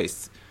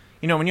choice.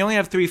 When you only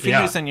have 3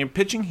 fingers on your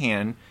pitching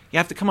hand, you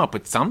have to come up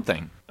with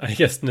something. I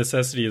guess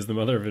necessity is the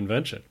mother of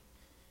invention.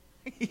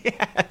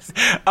 Yes.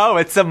 Oh,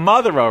 it's a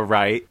mother, all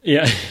right.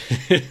 Yeah.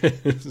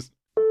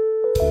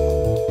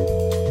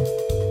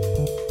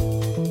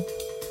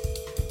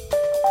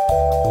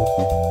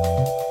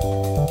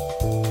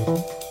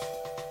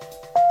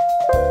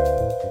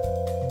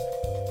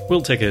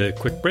 We'll take a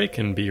quick break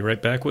and be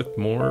right back with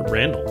more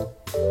Randall.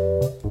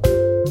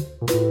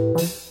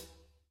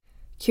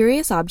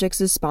 Curious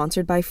Objects is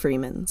sponsored by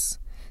Freeman's.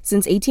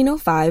 Since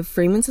 1805,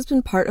 Freeman's has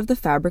been part of the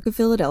fabric of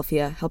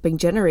Philadelphia, helping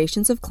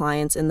generations of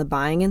clients in the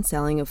buying and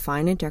selling of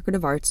fine and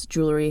decorative arts,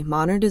 jewelry,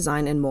 modern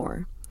design, and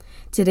more.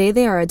 Today,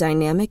 they are a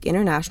dynamic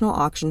international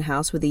auction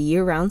house with a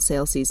year-round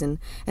sale season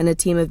and a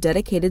team of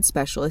dedicated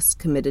specialists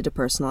committed to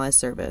personalized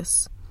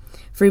service.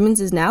 Freeman's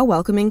is now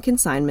welcoming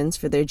consignments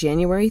for their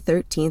January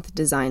 13th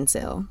design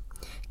sale.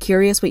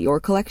 Curious what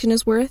your collection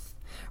is worth?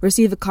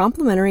 Receive a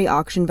complimentary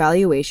auction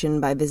valuation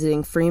by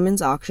visiting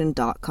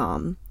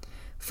freemansauction.com.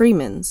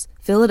 Freeman's,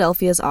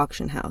 Philadelphia's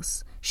auction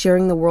house,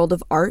 sharing the world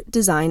of art,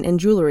 design,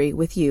 and jewelry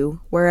with you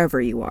wherever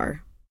you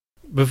are.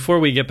 Before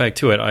we get back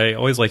to it, I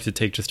always like to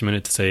take just a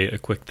minute to say a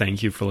quick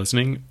thank you for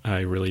listening. I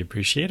really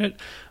appreciate it.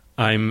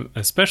 I'm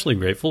especially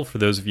grateful for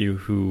those of you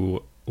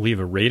who leave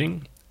a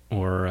rating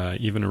or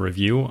even a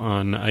review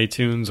on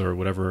iTunes or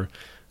whatever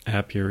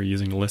app you're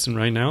using to listen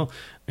right now.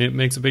 It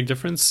makes a big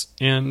difference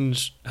and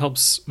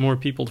helps more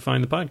people to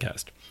find the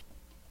podcast.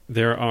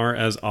 There are,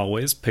 as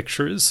always,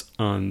 pictures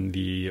on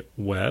the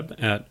web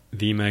at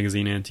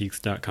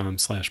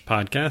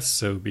themagazineantiques.com/podcast,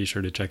 so be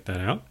sure to check that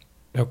out.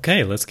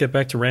 Okay, let's get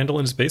back to Randall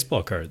and his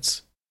baseball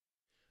cards.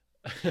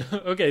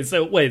 Okay,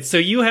 so wait, so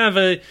you have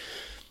a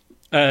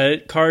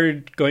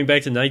card going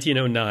back to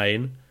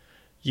 1909.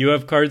 You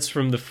have cards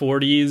from the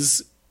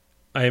 40s.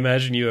 I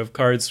imagine you have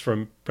cards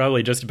from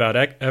probably just about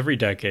every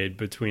decade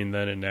between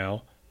then and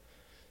now.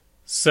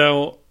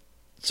 So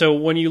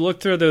when you look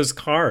through those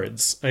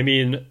cards, I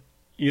mean,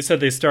 you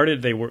said they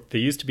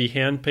used to be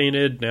hand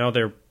painted. Now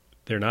they're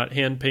not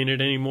hand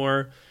painted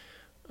anymore.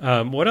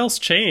 What else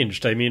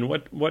changed? I mean,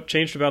 what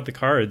changed about the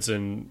cards,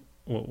 and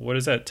what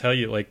does that tell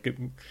you? Like,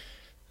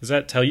 does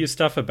that tell you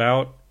stuff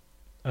about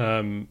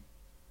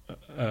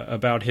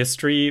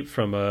history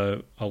from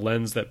a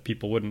lens that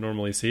people wouldn't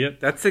normally see it?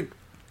 That's a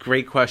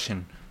great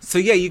question. So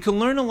yeah, you can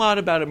learn a lot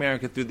about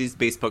America through these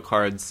baseball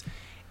cards,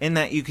 in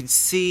that you can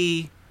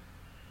see,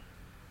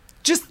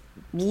 just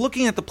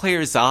looking at the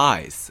player's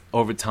eyes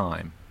over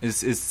time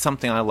is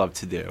something I love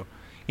to do.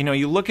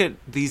 You look at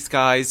these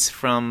guys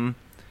from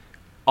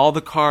all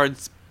the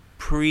cards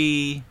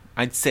pre,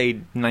 I'd say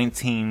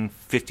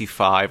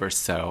 1955 or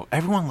so.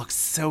 Everyone looks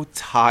so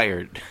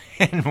tired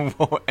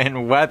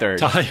and weathered.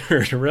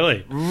 Tired,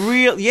 really?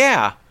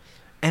 Yeah.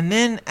 And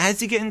then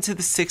as you get into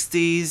the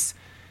 60s,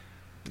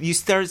 you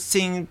start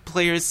seeing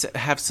players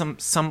have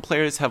some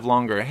players have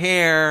longer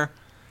hair.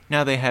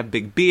 Now they have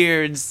big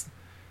beards.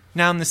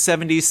 Now in the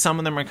 70s, some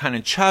of them are kind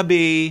of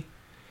chubby.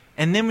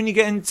 And then when you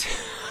get into...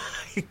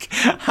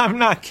 I'm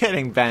not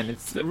kidding, Ben.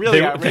 It's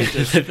really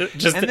outrageous. And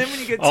then when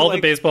you get to the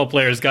baseball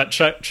players got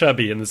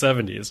chubby in the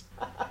 70s.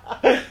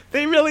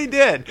 They really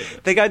did.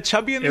 They got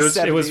chubby in the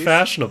 70s. It was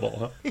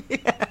fashionable.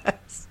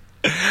 Yes.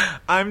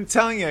 I'm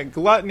telling you,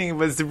 gluttony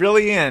was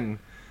really in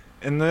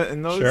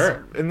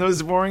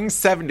those roaring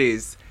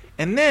 70s.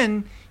 And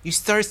then you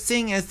start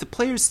seeing, as the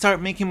players start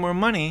making more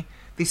money,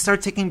 they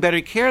start taking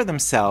better care of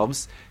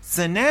themselves.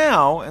 So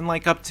now, and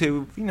like up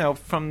to,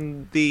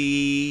 from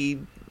the,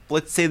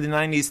 let's say the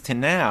 90s to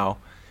now,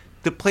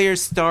 the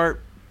players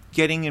start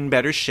getting in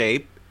better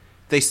shape.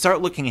 They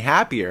start looking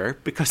happier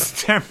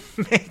because they're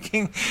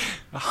making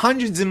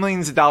hundreds of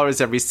millions of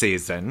dollars every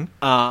season.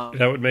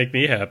 That would make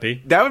me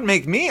happy. That would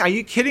make me. Are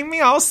you kidding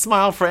me? I'll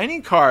smile for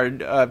any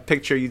card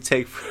picture you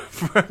take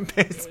for a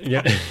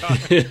baseball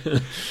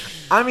card.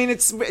 I mean,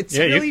 it's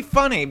really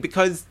funny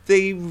because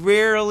they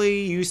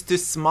rarely used to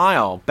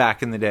smile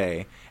back in the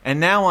day. And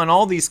now on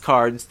all these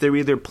cards, they're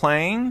either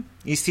playing,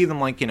 you see them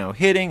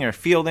hitting or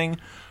fielding,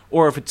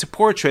 or if it's a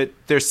portrait,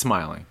 they're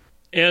smiling.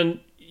 And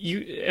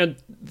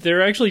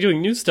they're actually doing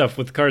new stuff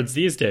with cards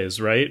these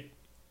days, right?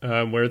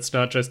 Where it's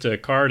not just a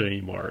card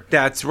anymore.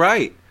 That's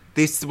right.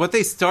 What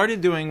they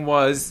started doing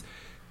was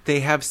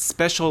they have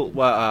special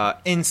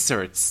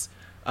inserts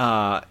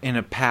in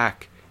a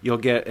pack. You'll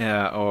get,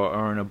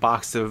 or in a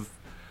box of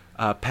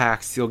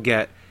packs, you'll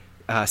get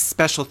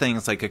special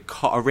things like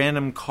a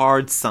random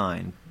card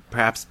sign,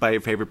 perhaps by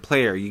your favorite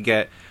player. You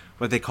get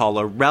what they call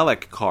a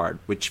relic card,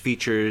 which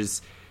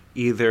features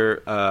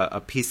either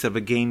a piece of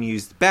a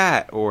game-used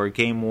bat or a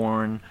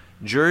game-worn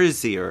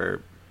jersey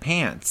or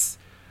pants.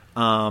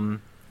 You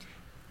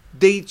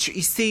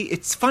see,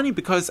 it's funny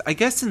because I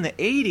guess in the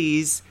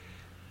 80s,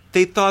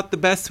 they thought the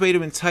best way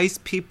to entice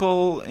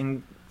people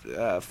and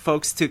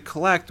folks to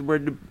collect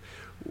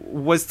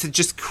was to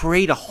just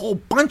create a whole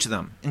bunch of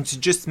them and to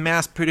just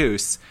mass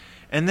produce.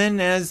 And then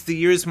as the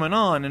years went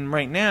on, and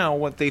right now,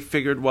 what they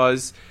figured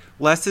was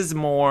less is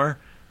more,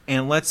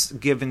 and let's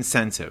give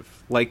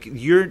incentive. Like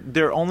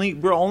we're only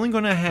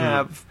going to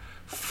have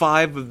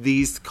 5 of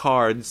these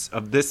cards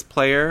of this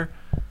player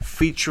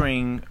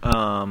featuring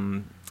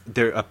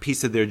a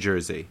piece of their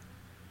jersey.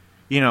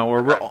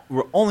 Or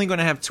we're only going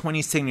to have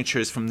 20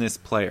 signatures from this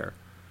player.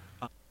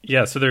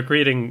 Yeah, so they're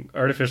creating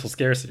artificial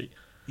scarcity.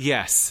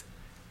 Yes.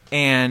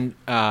 And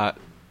the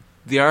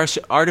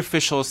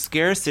artificial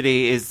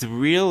scarcity is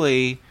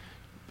really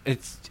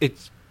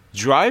it's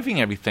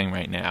driving everything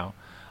right now.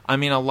 I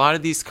mean, a lot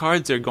of these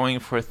cards are going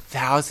for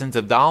thousands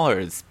of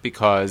dollars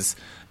because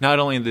not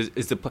only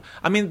is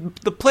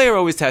the player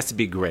always has to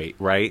be great,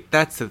 right?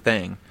 That's the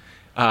thing.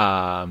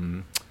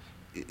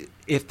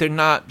 If they're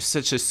not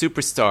such a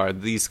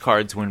superstar, these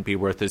cards wouldn't be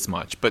worth as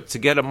much. But to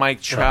get a Mike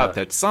Trout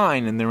that's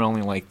signed, and there are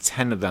only like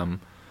 10 of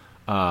them,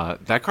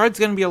 that card's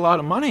going to be a lot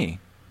of money.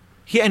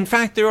 In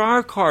fact, there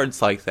are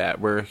cards like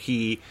that where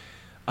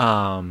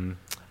I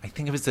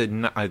think it was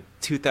a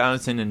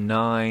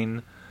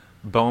 2009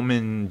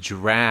 Bowman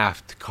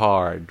draft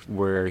card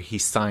where he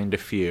signed a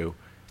few.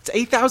 It's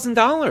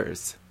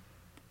 $8,000.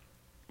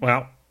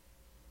 Wow.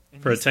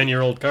 For a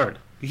 10-year-old card.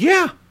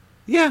 Yeah.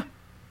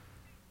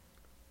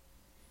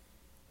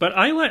 But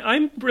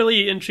I'm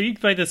really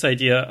intrigued by this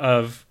idea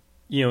of,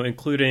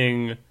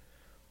 including,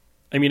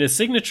 I mean, a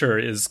signature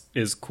is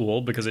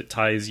cool because it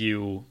ties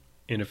you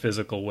in a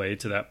physical way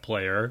to that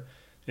player.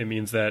 It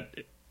means that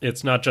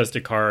it's not just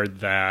a card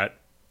that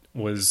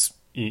was,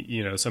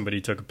 somebody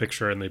took a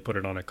picture and they put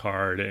it on a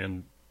card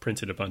and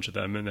printed a bunch of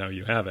them and now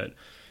you have it.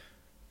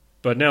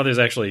 But now there's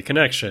actually a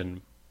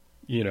connection.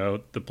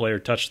 The player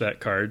touched that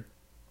card,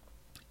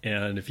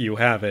 and if you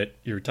have it,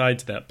 you're tied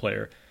to that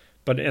player.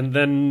 And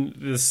then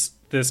this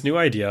new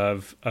idea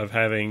of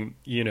having,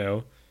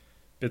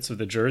 bits of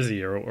the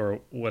jersey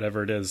or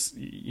whatever it is,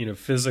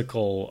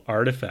 physical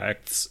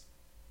artifacts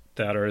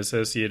that are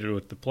associated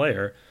with the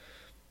player,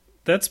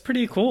 that's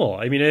pretty cool.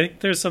 I mean, I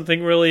think there's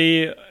something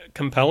really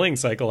compelling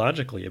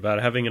psychologically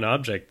about having an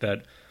object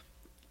that,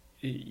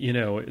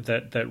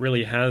 that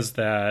really has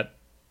that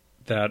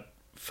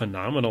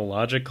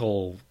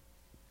phenomenological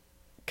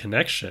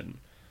connection.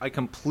 I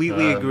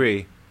completely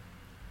agree.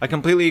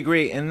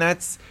 And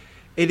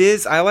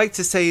I like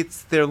to say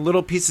they're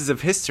little pieces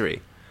of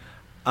history.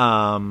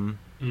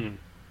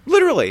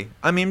 Literally.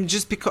 I mean,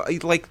 just because,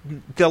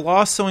 they'll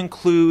also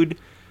include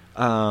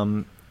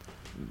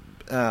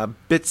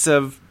bits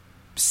of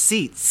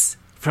seats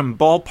from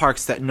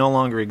ballparks that no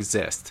longer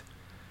exist.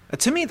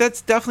 To me,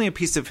 that's definitely a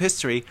piece of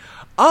history.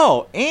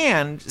 Oh,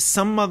 and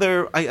some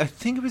other, I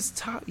think it was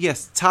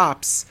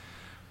Topps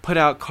put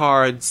out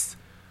cards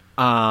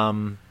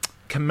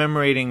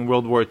commemorating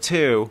World War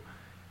II,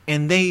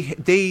 and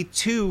they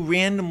too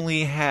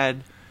randomly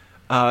had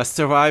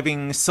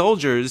surviving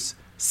soldiers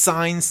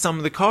sign some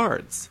of the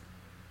cards.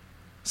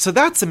 So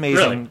that's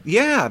amazing. Really?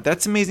 Yeah,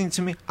 that's amazing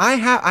to me. I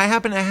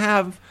happen to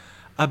have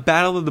a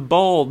Battle of the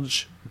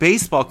Bulge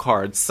baseball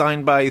card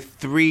signed by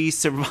 3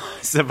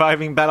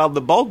 surviving Battle of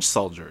the Bulge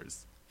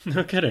soldiers.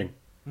 No kidding.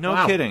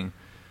 No kidding.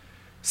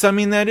 So I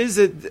mean, it's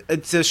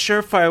a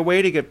surefire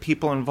way to get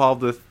people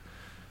involved with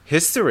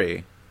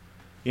history.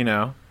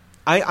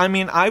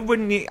 I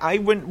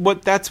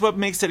wouldn't. That's what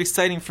makes it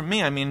exciting for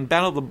me. I mean,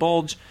 Battle of the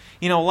Bulge.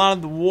 A lot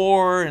of the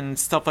war and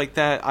stuff like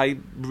that, I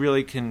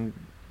really can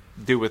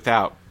do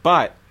without.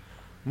 But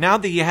now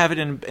that you have it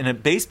in a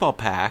baseball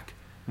pack,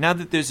 now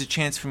that there's a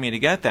chance for me to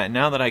get that,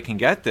 now that I can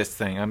get this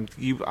thing,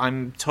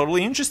 I'm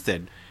totally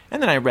interested.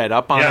 And then I read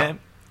up on it.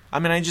 I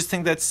mean, I just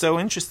think that's so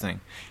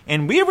interesting.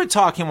 And we were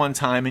talking one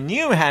time, and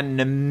you had an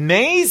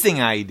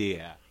amazing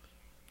idea.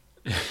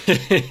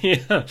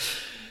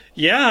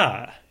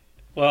 Yeah.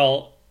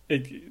 Well,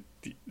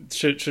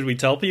 should we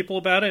tell people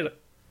about it?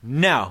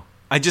 No.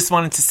 I just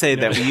wanted to say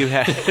that you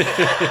had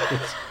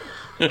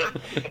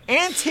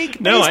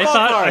antique baseball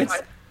cards.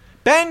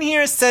 Ben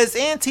here says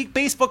antique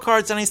baseball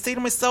cards, and I say to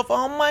myself,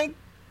 oh my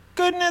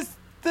goodness,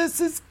 this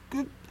is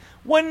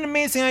what an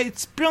amazing idea.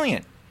 It's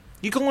brilliant.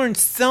 You can learn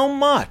so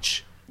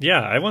much.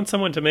 Yeah, I want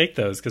someone to make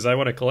those because I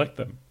want to collect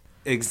them.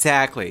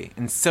 Exactly,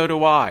 and so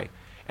do I.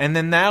 And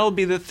then that'll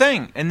be the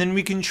thing, and then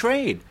we can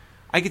trade.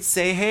 I could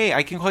say, hey,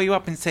 I can call you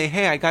up and say,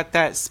 hey, I got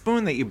that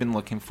spoon that you've been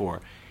looking for.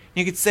 And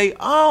you could say,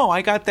 oh,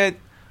 I got that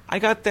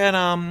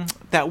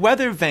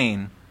weather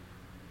vane.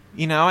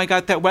 I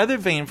got that weather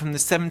vane from the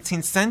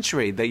 17th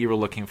century that you were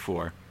looking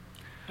for.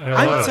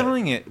 I'm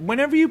telling you,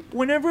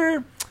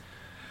 whenever,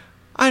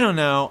 I don't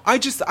know.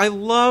 I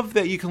love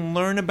that you can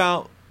learn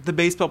about the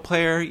baseball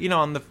player.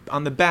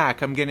 On the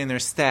back, I'm getting their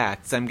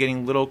stats. I'm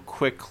getting little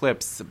quick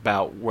clips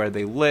about where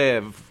they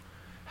live,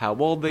 how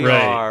old they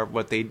are,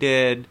 what they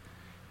did.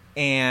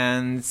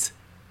 And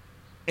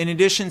in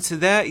addition to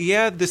that,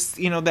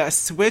 that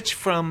switch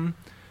from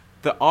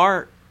the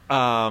art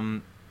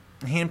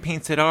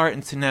hand-painted art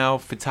into now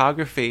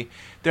photography,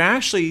 they're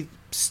actually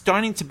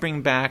starting to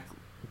bring back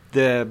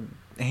the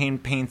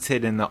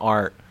hand-painted and the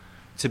art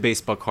to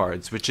baseball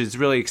cards, which is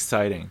really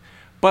exciting.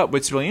 But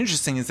what's really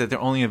interesting is that they're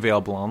only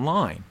available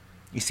online.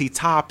 You see,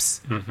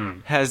 Topps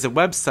has a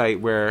website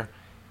where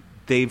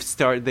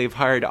they've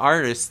hired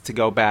artists to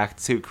go back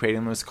to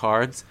creating those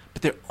cards,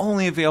 but they're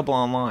only available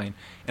online.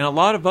 And a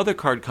lot of other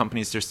card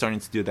companies are starting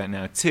to do that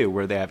now too,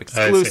 where they have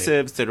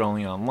exclusives that are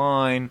only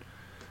online.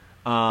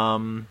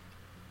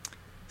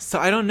 So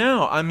I don't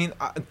know. I mean,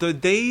 the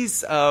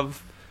days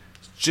of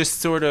just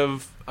sort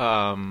of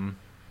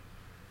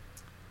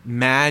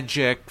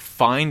magic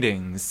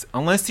findings,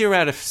 unless you're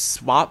at a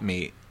swap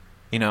meet,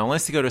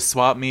 unless you go to a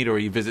swap meet or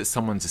you visit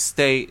someone's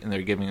estate and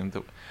they're giving them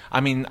the...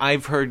 I mean,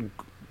 I've heard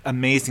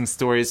amazing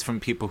stories from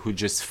people who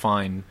just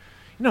find,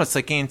 it's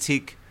like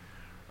Antique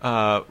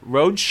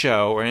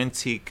Roadshow or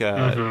Antique...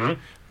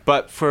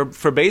 But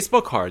for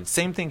baseball cards,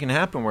 same thing can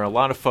happen where a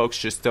lot of folks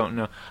just don't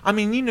know. I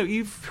mean,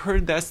 you've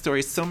heard that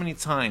story so many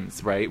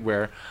times, right?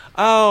 Where,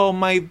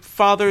 my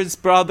father's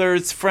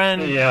brother's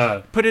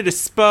friend put it a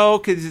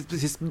spoke.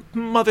 His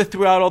mother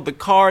threw out all the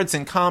cards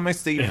and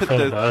comics. They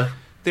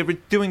were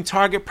doing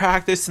target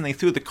practice and they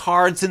threw the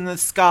cards in the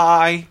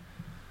sky.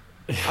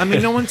 I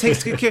mean, no one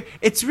takes good care.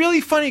 It's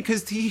really funny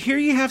because here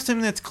you have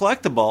something that's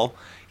collectible.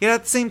 Yet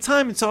at the same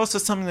time, it's also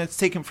something that's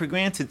taken for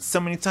granted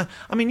so many times.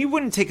 I mean, you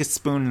wouldn't take a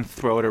spoon and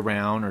throw it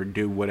around or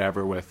do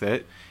whatever with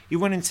it. You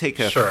wouldn't take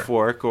a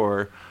fork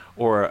or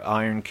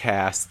iron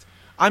cast.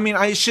 I mean,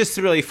 it's just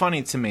really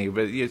funny to me.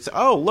 But it's,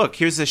 look,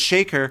 here's a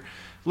shaker.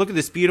 Look at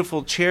this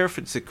beautiful chair. If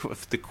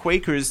the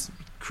Quakers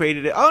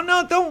created it. Oh,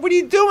 no, don't. What are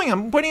you doing?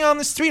 I'm putting it on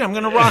the street. I'm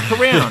going to rock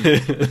around.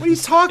 What are you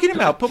talking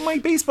about? Put my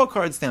baseball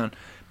cards down.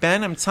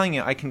 Ben, I'm telling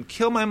you, I can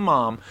kill my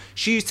mom.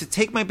 She used to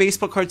take my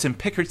baseball cards and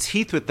pick her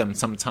teeth with them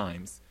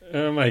sometimes.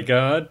 Oh, my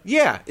God.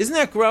 Yeah, isn't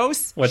that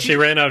gross? What, she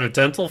ran out of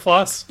dental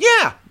floss?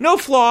 Yeah, no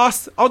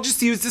floss. I'll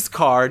just use this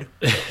card.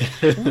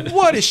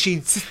 What is she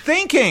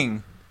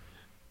thinking?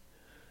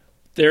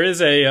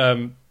 There's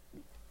a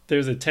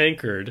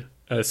tankard,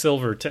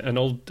 an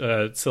old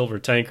silver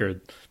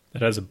tankard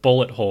that has a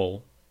bullet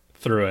hole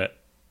through it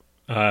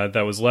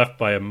that was left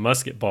by a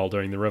musket ball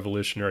during the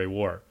Revolutionary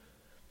War.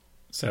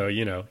 So,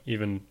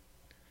 even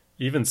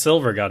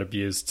silver got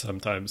abused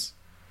sometimes.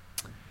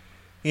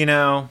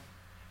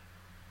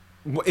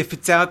 If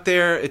it's out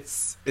there,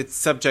 it's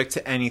subject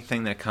to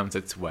anything that comes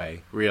its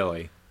way,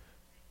 really.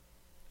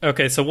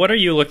 Okay, so what are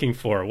you looking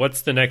for?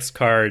 What's the next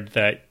card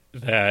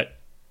that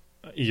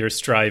you're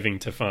striving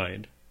to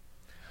find?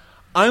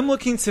 I'm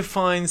looking to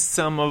find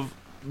some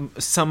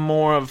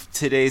more of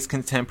today's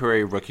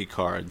contemporary rookie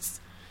cards.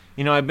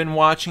 I've been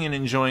watching and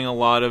enjoying a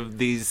lot of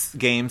these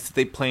games that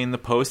they play in the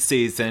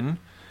postseason,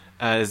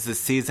 as the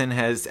season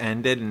has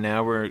ended and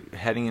now we're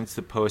heading into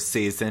the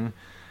postseason.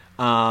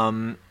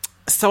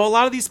 So a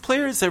lot of these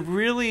players are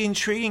really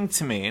intriguing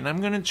to me, and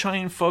I'm going to try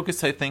and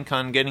focus, I think,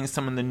 on getting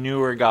some of the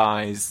newer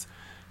guys,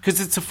 because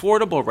it's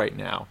affordable right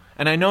now.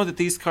 And I know that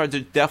these cards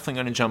are definitely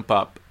going to jump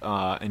up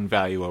in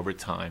value over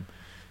time.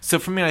 So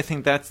for me, I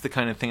think that's the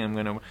kind of thing I'm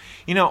going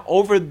to...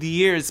 over the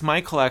years,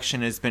 my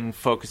collection has been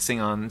focusing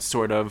on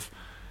sort of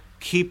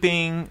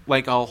keeping...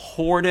 I'll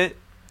hoard it,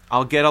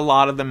 I'll get a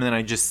lot of them, and then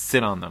I just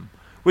sit on them.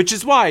 Which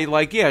is why,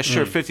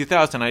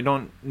 50,000, I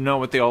don't know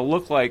what they all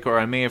look like, or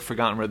I may have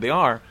forgotten where they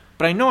are.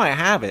 But I know I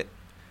have it.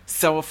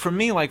 So for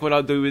me, what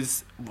I'll do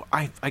is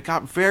I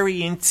got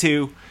very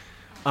into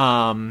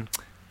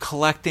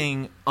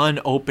collecting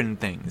unopened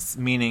things,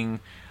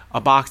 meaning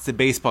a box of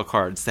baseball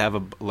cards to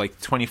have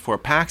 24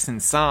 packs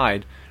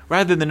inside.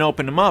 Rather than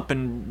open them up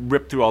and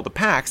rip through all the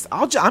packs,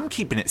 I'm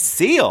keeping it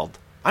sealed.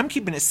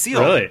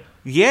 Really?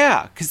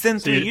 Yeah, because then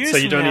 3 years from now...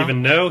 So you don't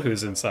even know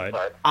who's inside?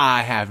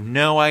 I have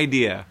no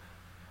idea.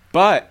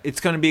 But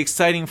it's going to be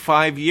exciting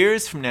 5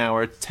 years from now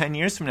or 10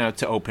 years from now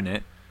to open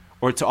it.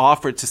 Or to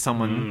offer it to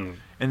someone,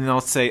 and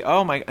they'll say,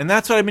 "Oh my!" And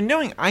that's what I've been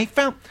doing.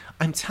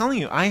 I'm telling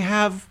you, I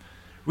have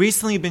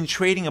recently been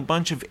trading a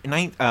bunch of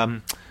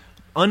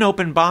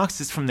unopened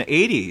boxes from the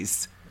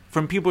 '80s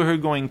from people who are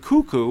going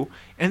cuckoo,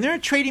 and they're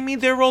trading me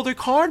their older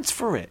cards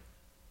for it.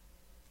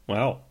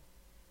 Wow,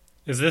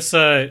 is this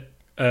a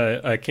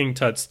King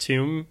Tut's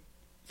tomb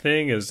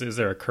thing? Is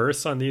there a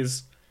curse on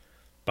these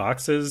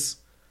boxes?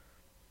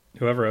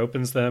 Whoever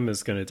opens them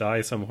is going to die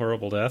some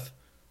horrible death.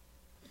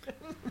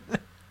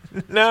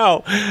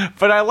 No,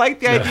 but I like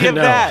the idea of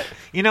that.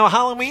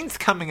 Halloween's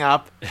coming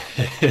up,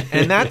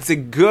 and that's a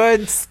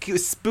good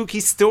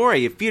spooky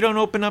story. If you don't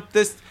open up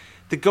this,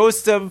 the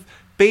ghost of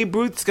Babe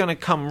Ruth's going to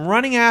come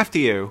running after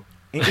you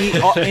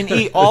and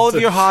eat all of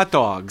your hot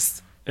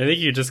dogs. I think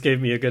you just gave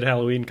me a good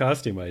Halloween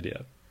costume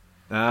idea.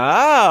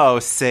 Oh,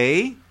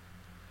 see?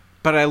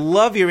 But I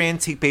love your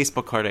antique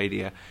baseball card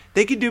idea.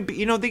 They could do,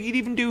 they could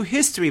even do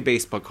history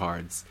baseball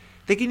cards.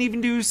 They can even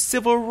do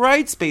civil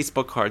rights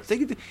baseball cards.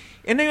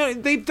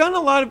 They've done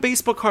a lot of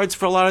baseball cards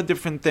for a lot of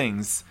different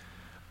things.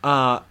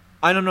 I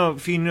don't know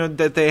if you know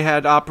that they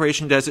had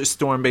Operation Desert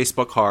Storm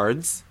baseball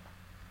cards.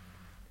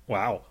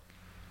 Wow.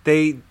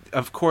 They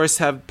of course,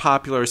 have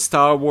popular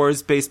Star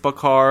Wars baseball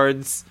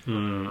cards.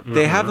 Mm-hmm.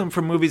 They have them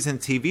for movies and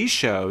TV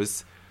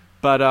shows.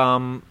 But,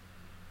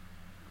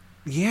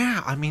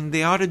 yeah, I mean,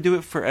 they ought to do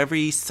it for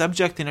every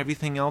subject and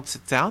everything else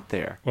that's out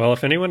there. Well,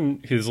 if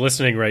anyone who's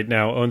listening right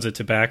now owns a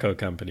tobacco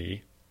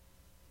company,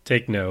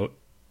 take note.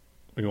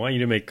 We want you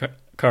to make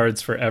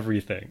cards for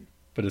everything,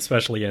 but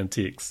especially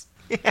antiques.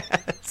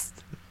 Yes.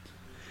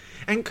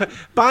 And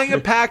buying a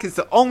pack is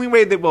the only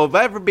way that we'll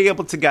ever be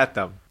able to get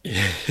them.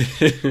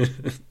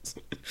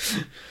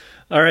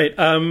 All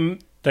right.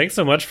 Thanks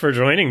so much for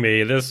joining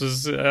me. This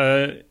is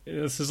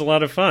a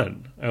lot of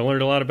fun. I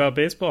learned a lot about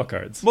baseball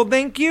cards. Well,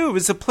 thank you. It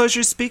was a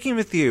pleasure speaking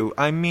with you.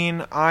 I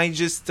mean, I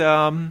just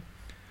I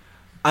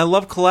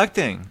love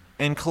collecting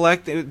and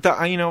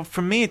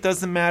for me, it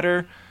doesn't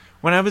matter.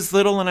 When I was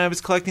little and I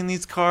was collecting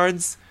these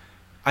cards,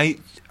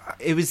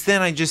 it was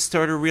then I just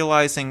started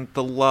realizing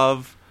the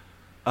love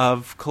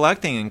of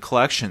collecting and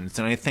collections,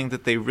 and I think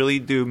that they really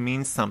do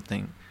mean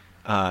something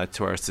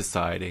to our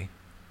society.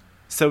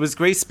 So it was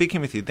great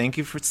speaking with you. Thank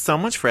you so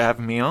much for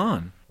having me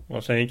on. Well,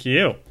 thank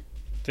you.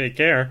 Take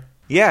care.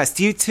 Yes,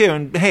 you too.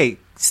 And hey,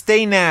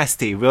 stay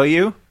nasty, will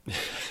you?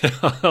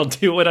 I'll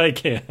do what I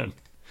can.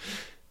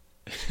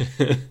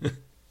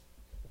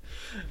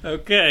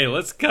 Okay,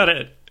 let's cut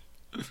it.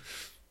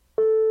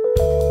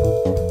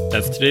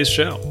 That's today's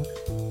show.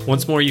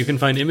 Once more, you can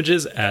find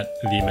images at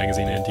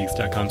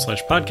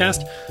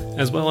themagazineantiques.com/podcast,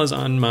 as well as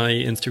on my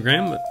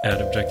Instagram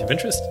at Objective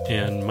Interest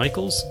and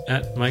Michael's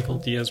at Michael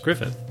Diaz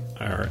Griffith.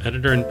 Our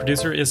editor and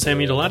producer is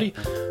Sammy Delati.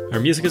 Our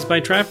music is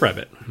by Trap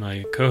Rabbit.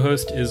 My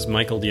co-host is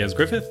Michael Diaz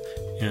Griffith,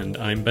 and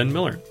I'm Ben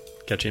Miller.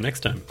 Catch you next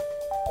time.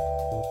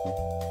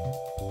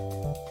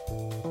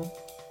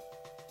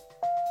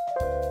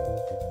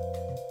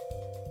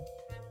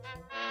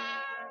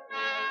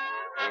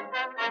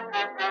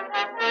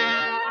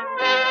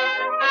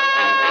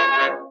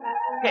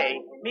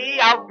 Take me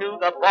out to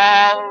the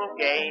ball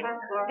game.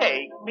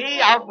 Take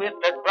me out with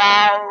the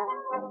crowd.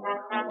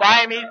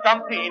 Buy me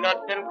some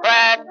peanuts and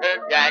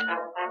cracker jack.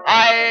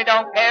 I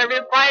don't care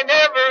if I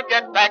never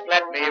get back.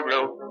 Let me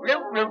root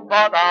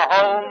for the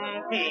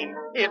home team.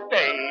 If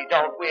they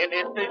don't win,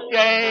 it's a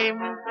shame.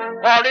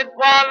 For it's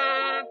 1,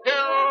 2,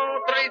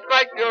 3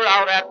 strikes, you're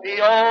out at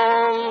the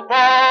old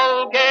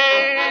ball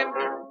game.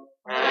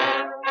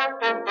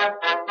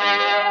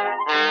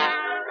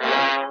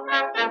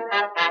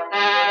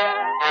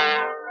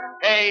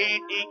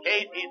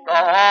 Casey saw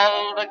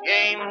all the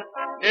games,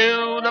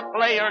 knew the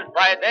players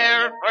by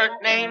their first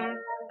names,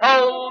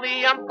 told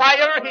the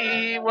umpire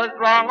he was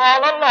wrong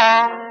all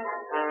along,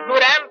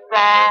 good and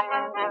strong.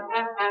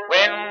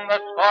 When the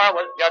score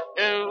was just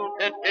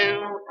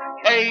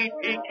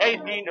 2-2,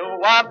 Casey knew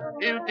what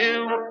to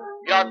do,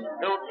 just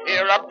to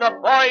cheer up the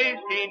boys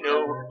he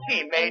knew.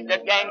 He made the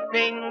gang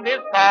sing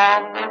this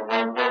song.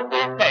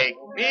 Take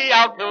me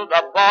out to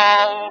the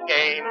ball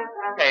game,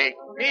 take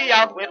me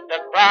out with the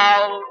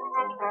crowd.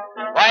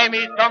 Buy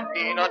me some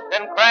peanuts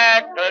and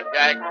cracker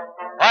jack.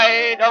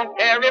 I don't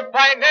care if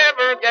I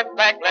never get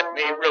back. Let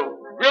me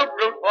root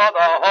for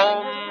the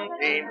home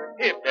team.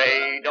 If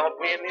they don't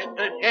win,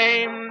 it's a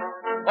shame.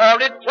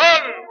 For it's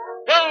 1,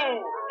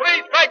 2,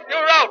 3 strikes,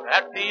 you're out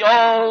at the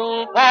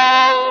old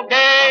ball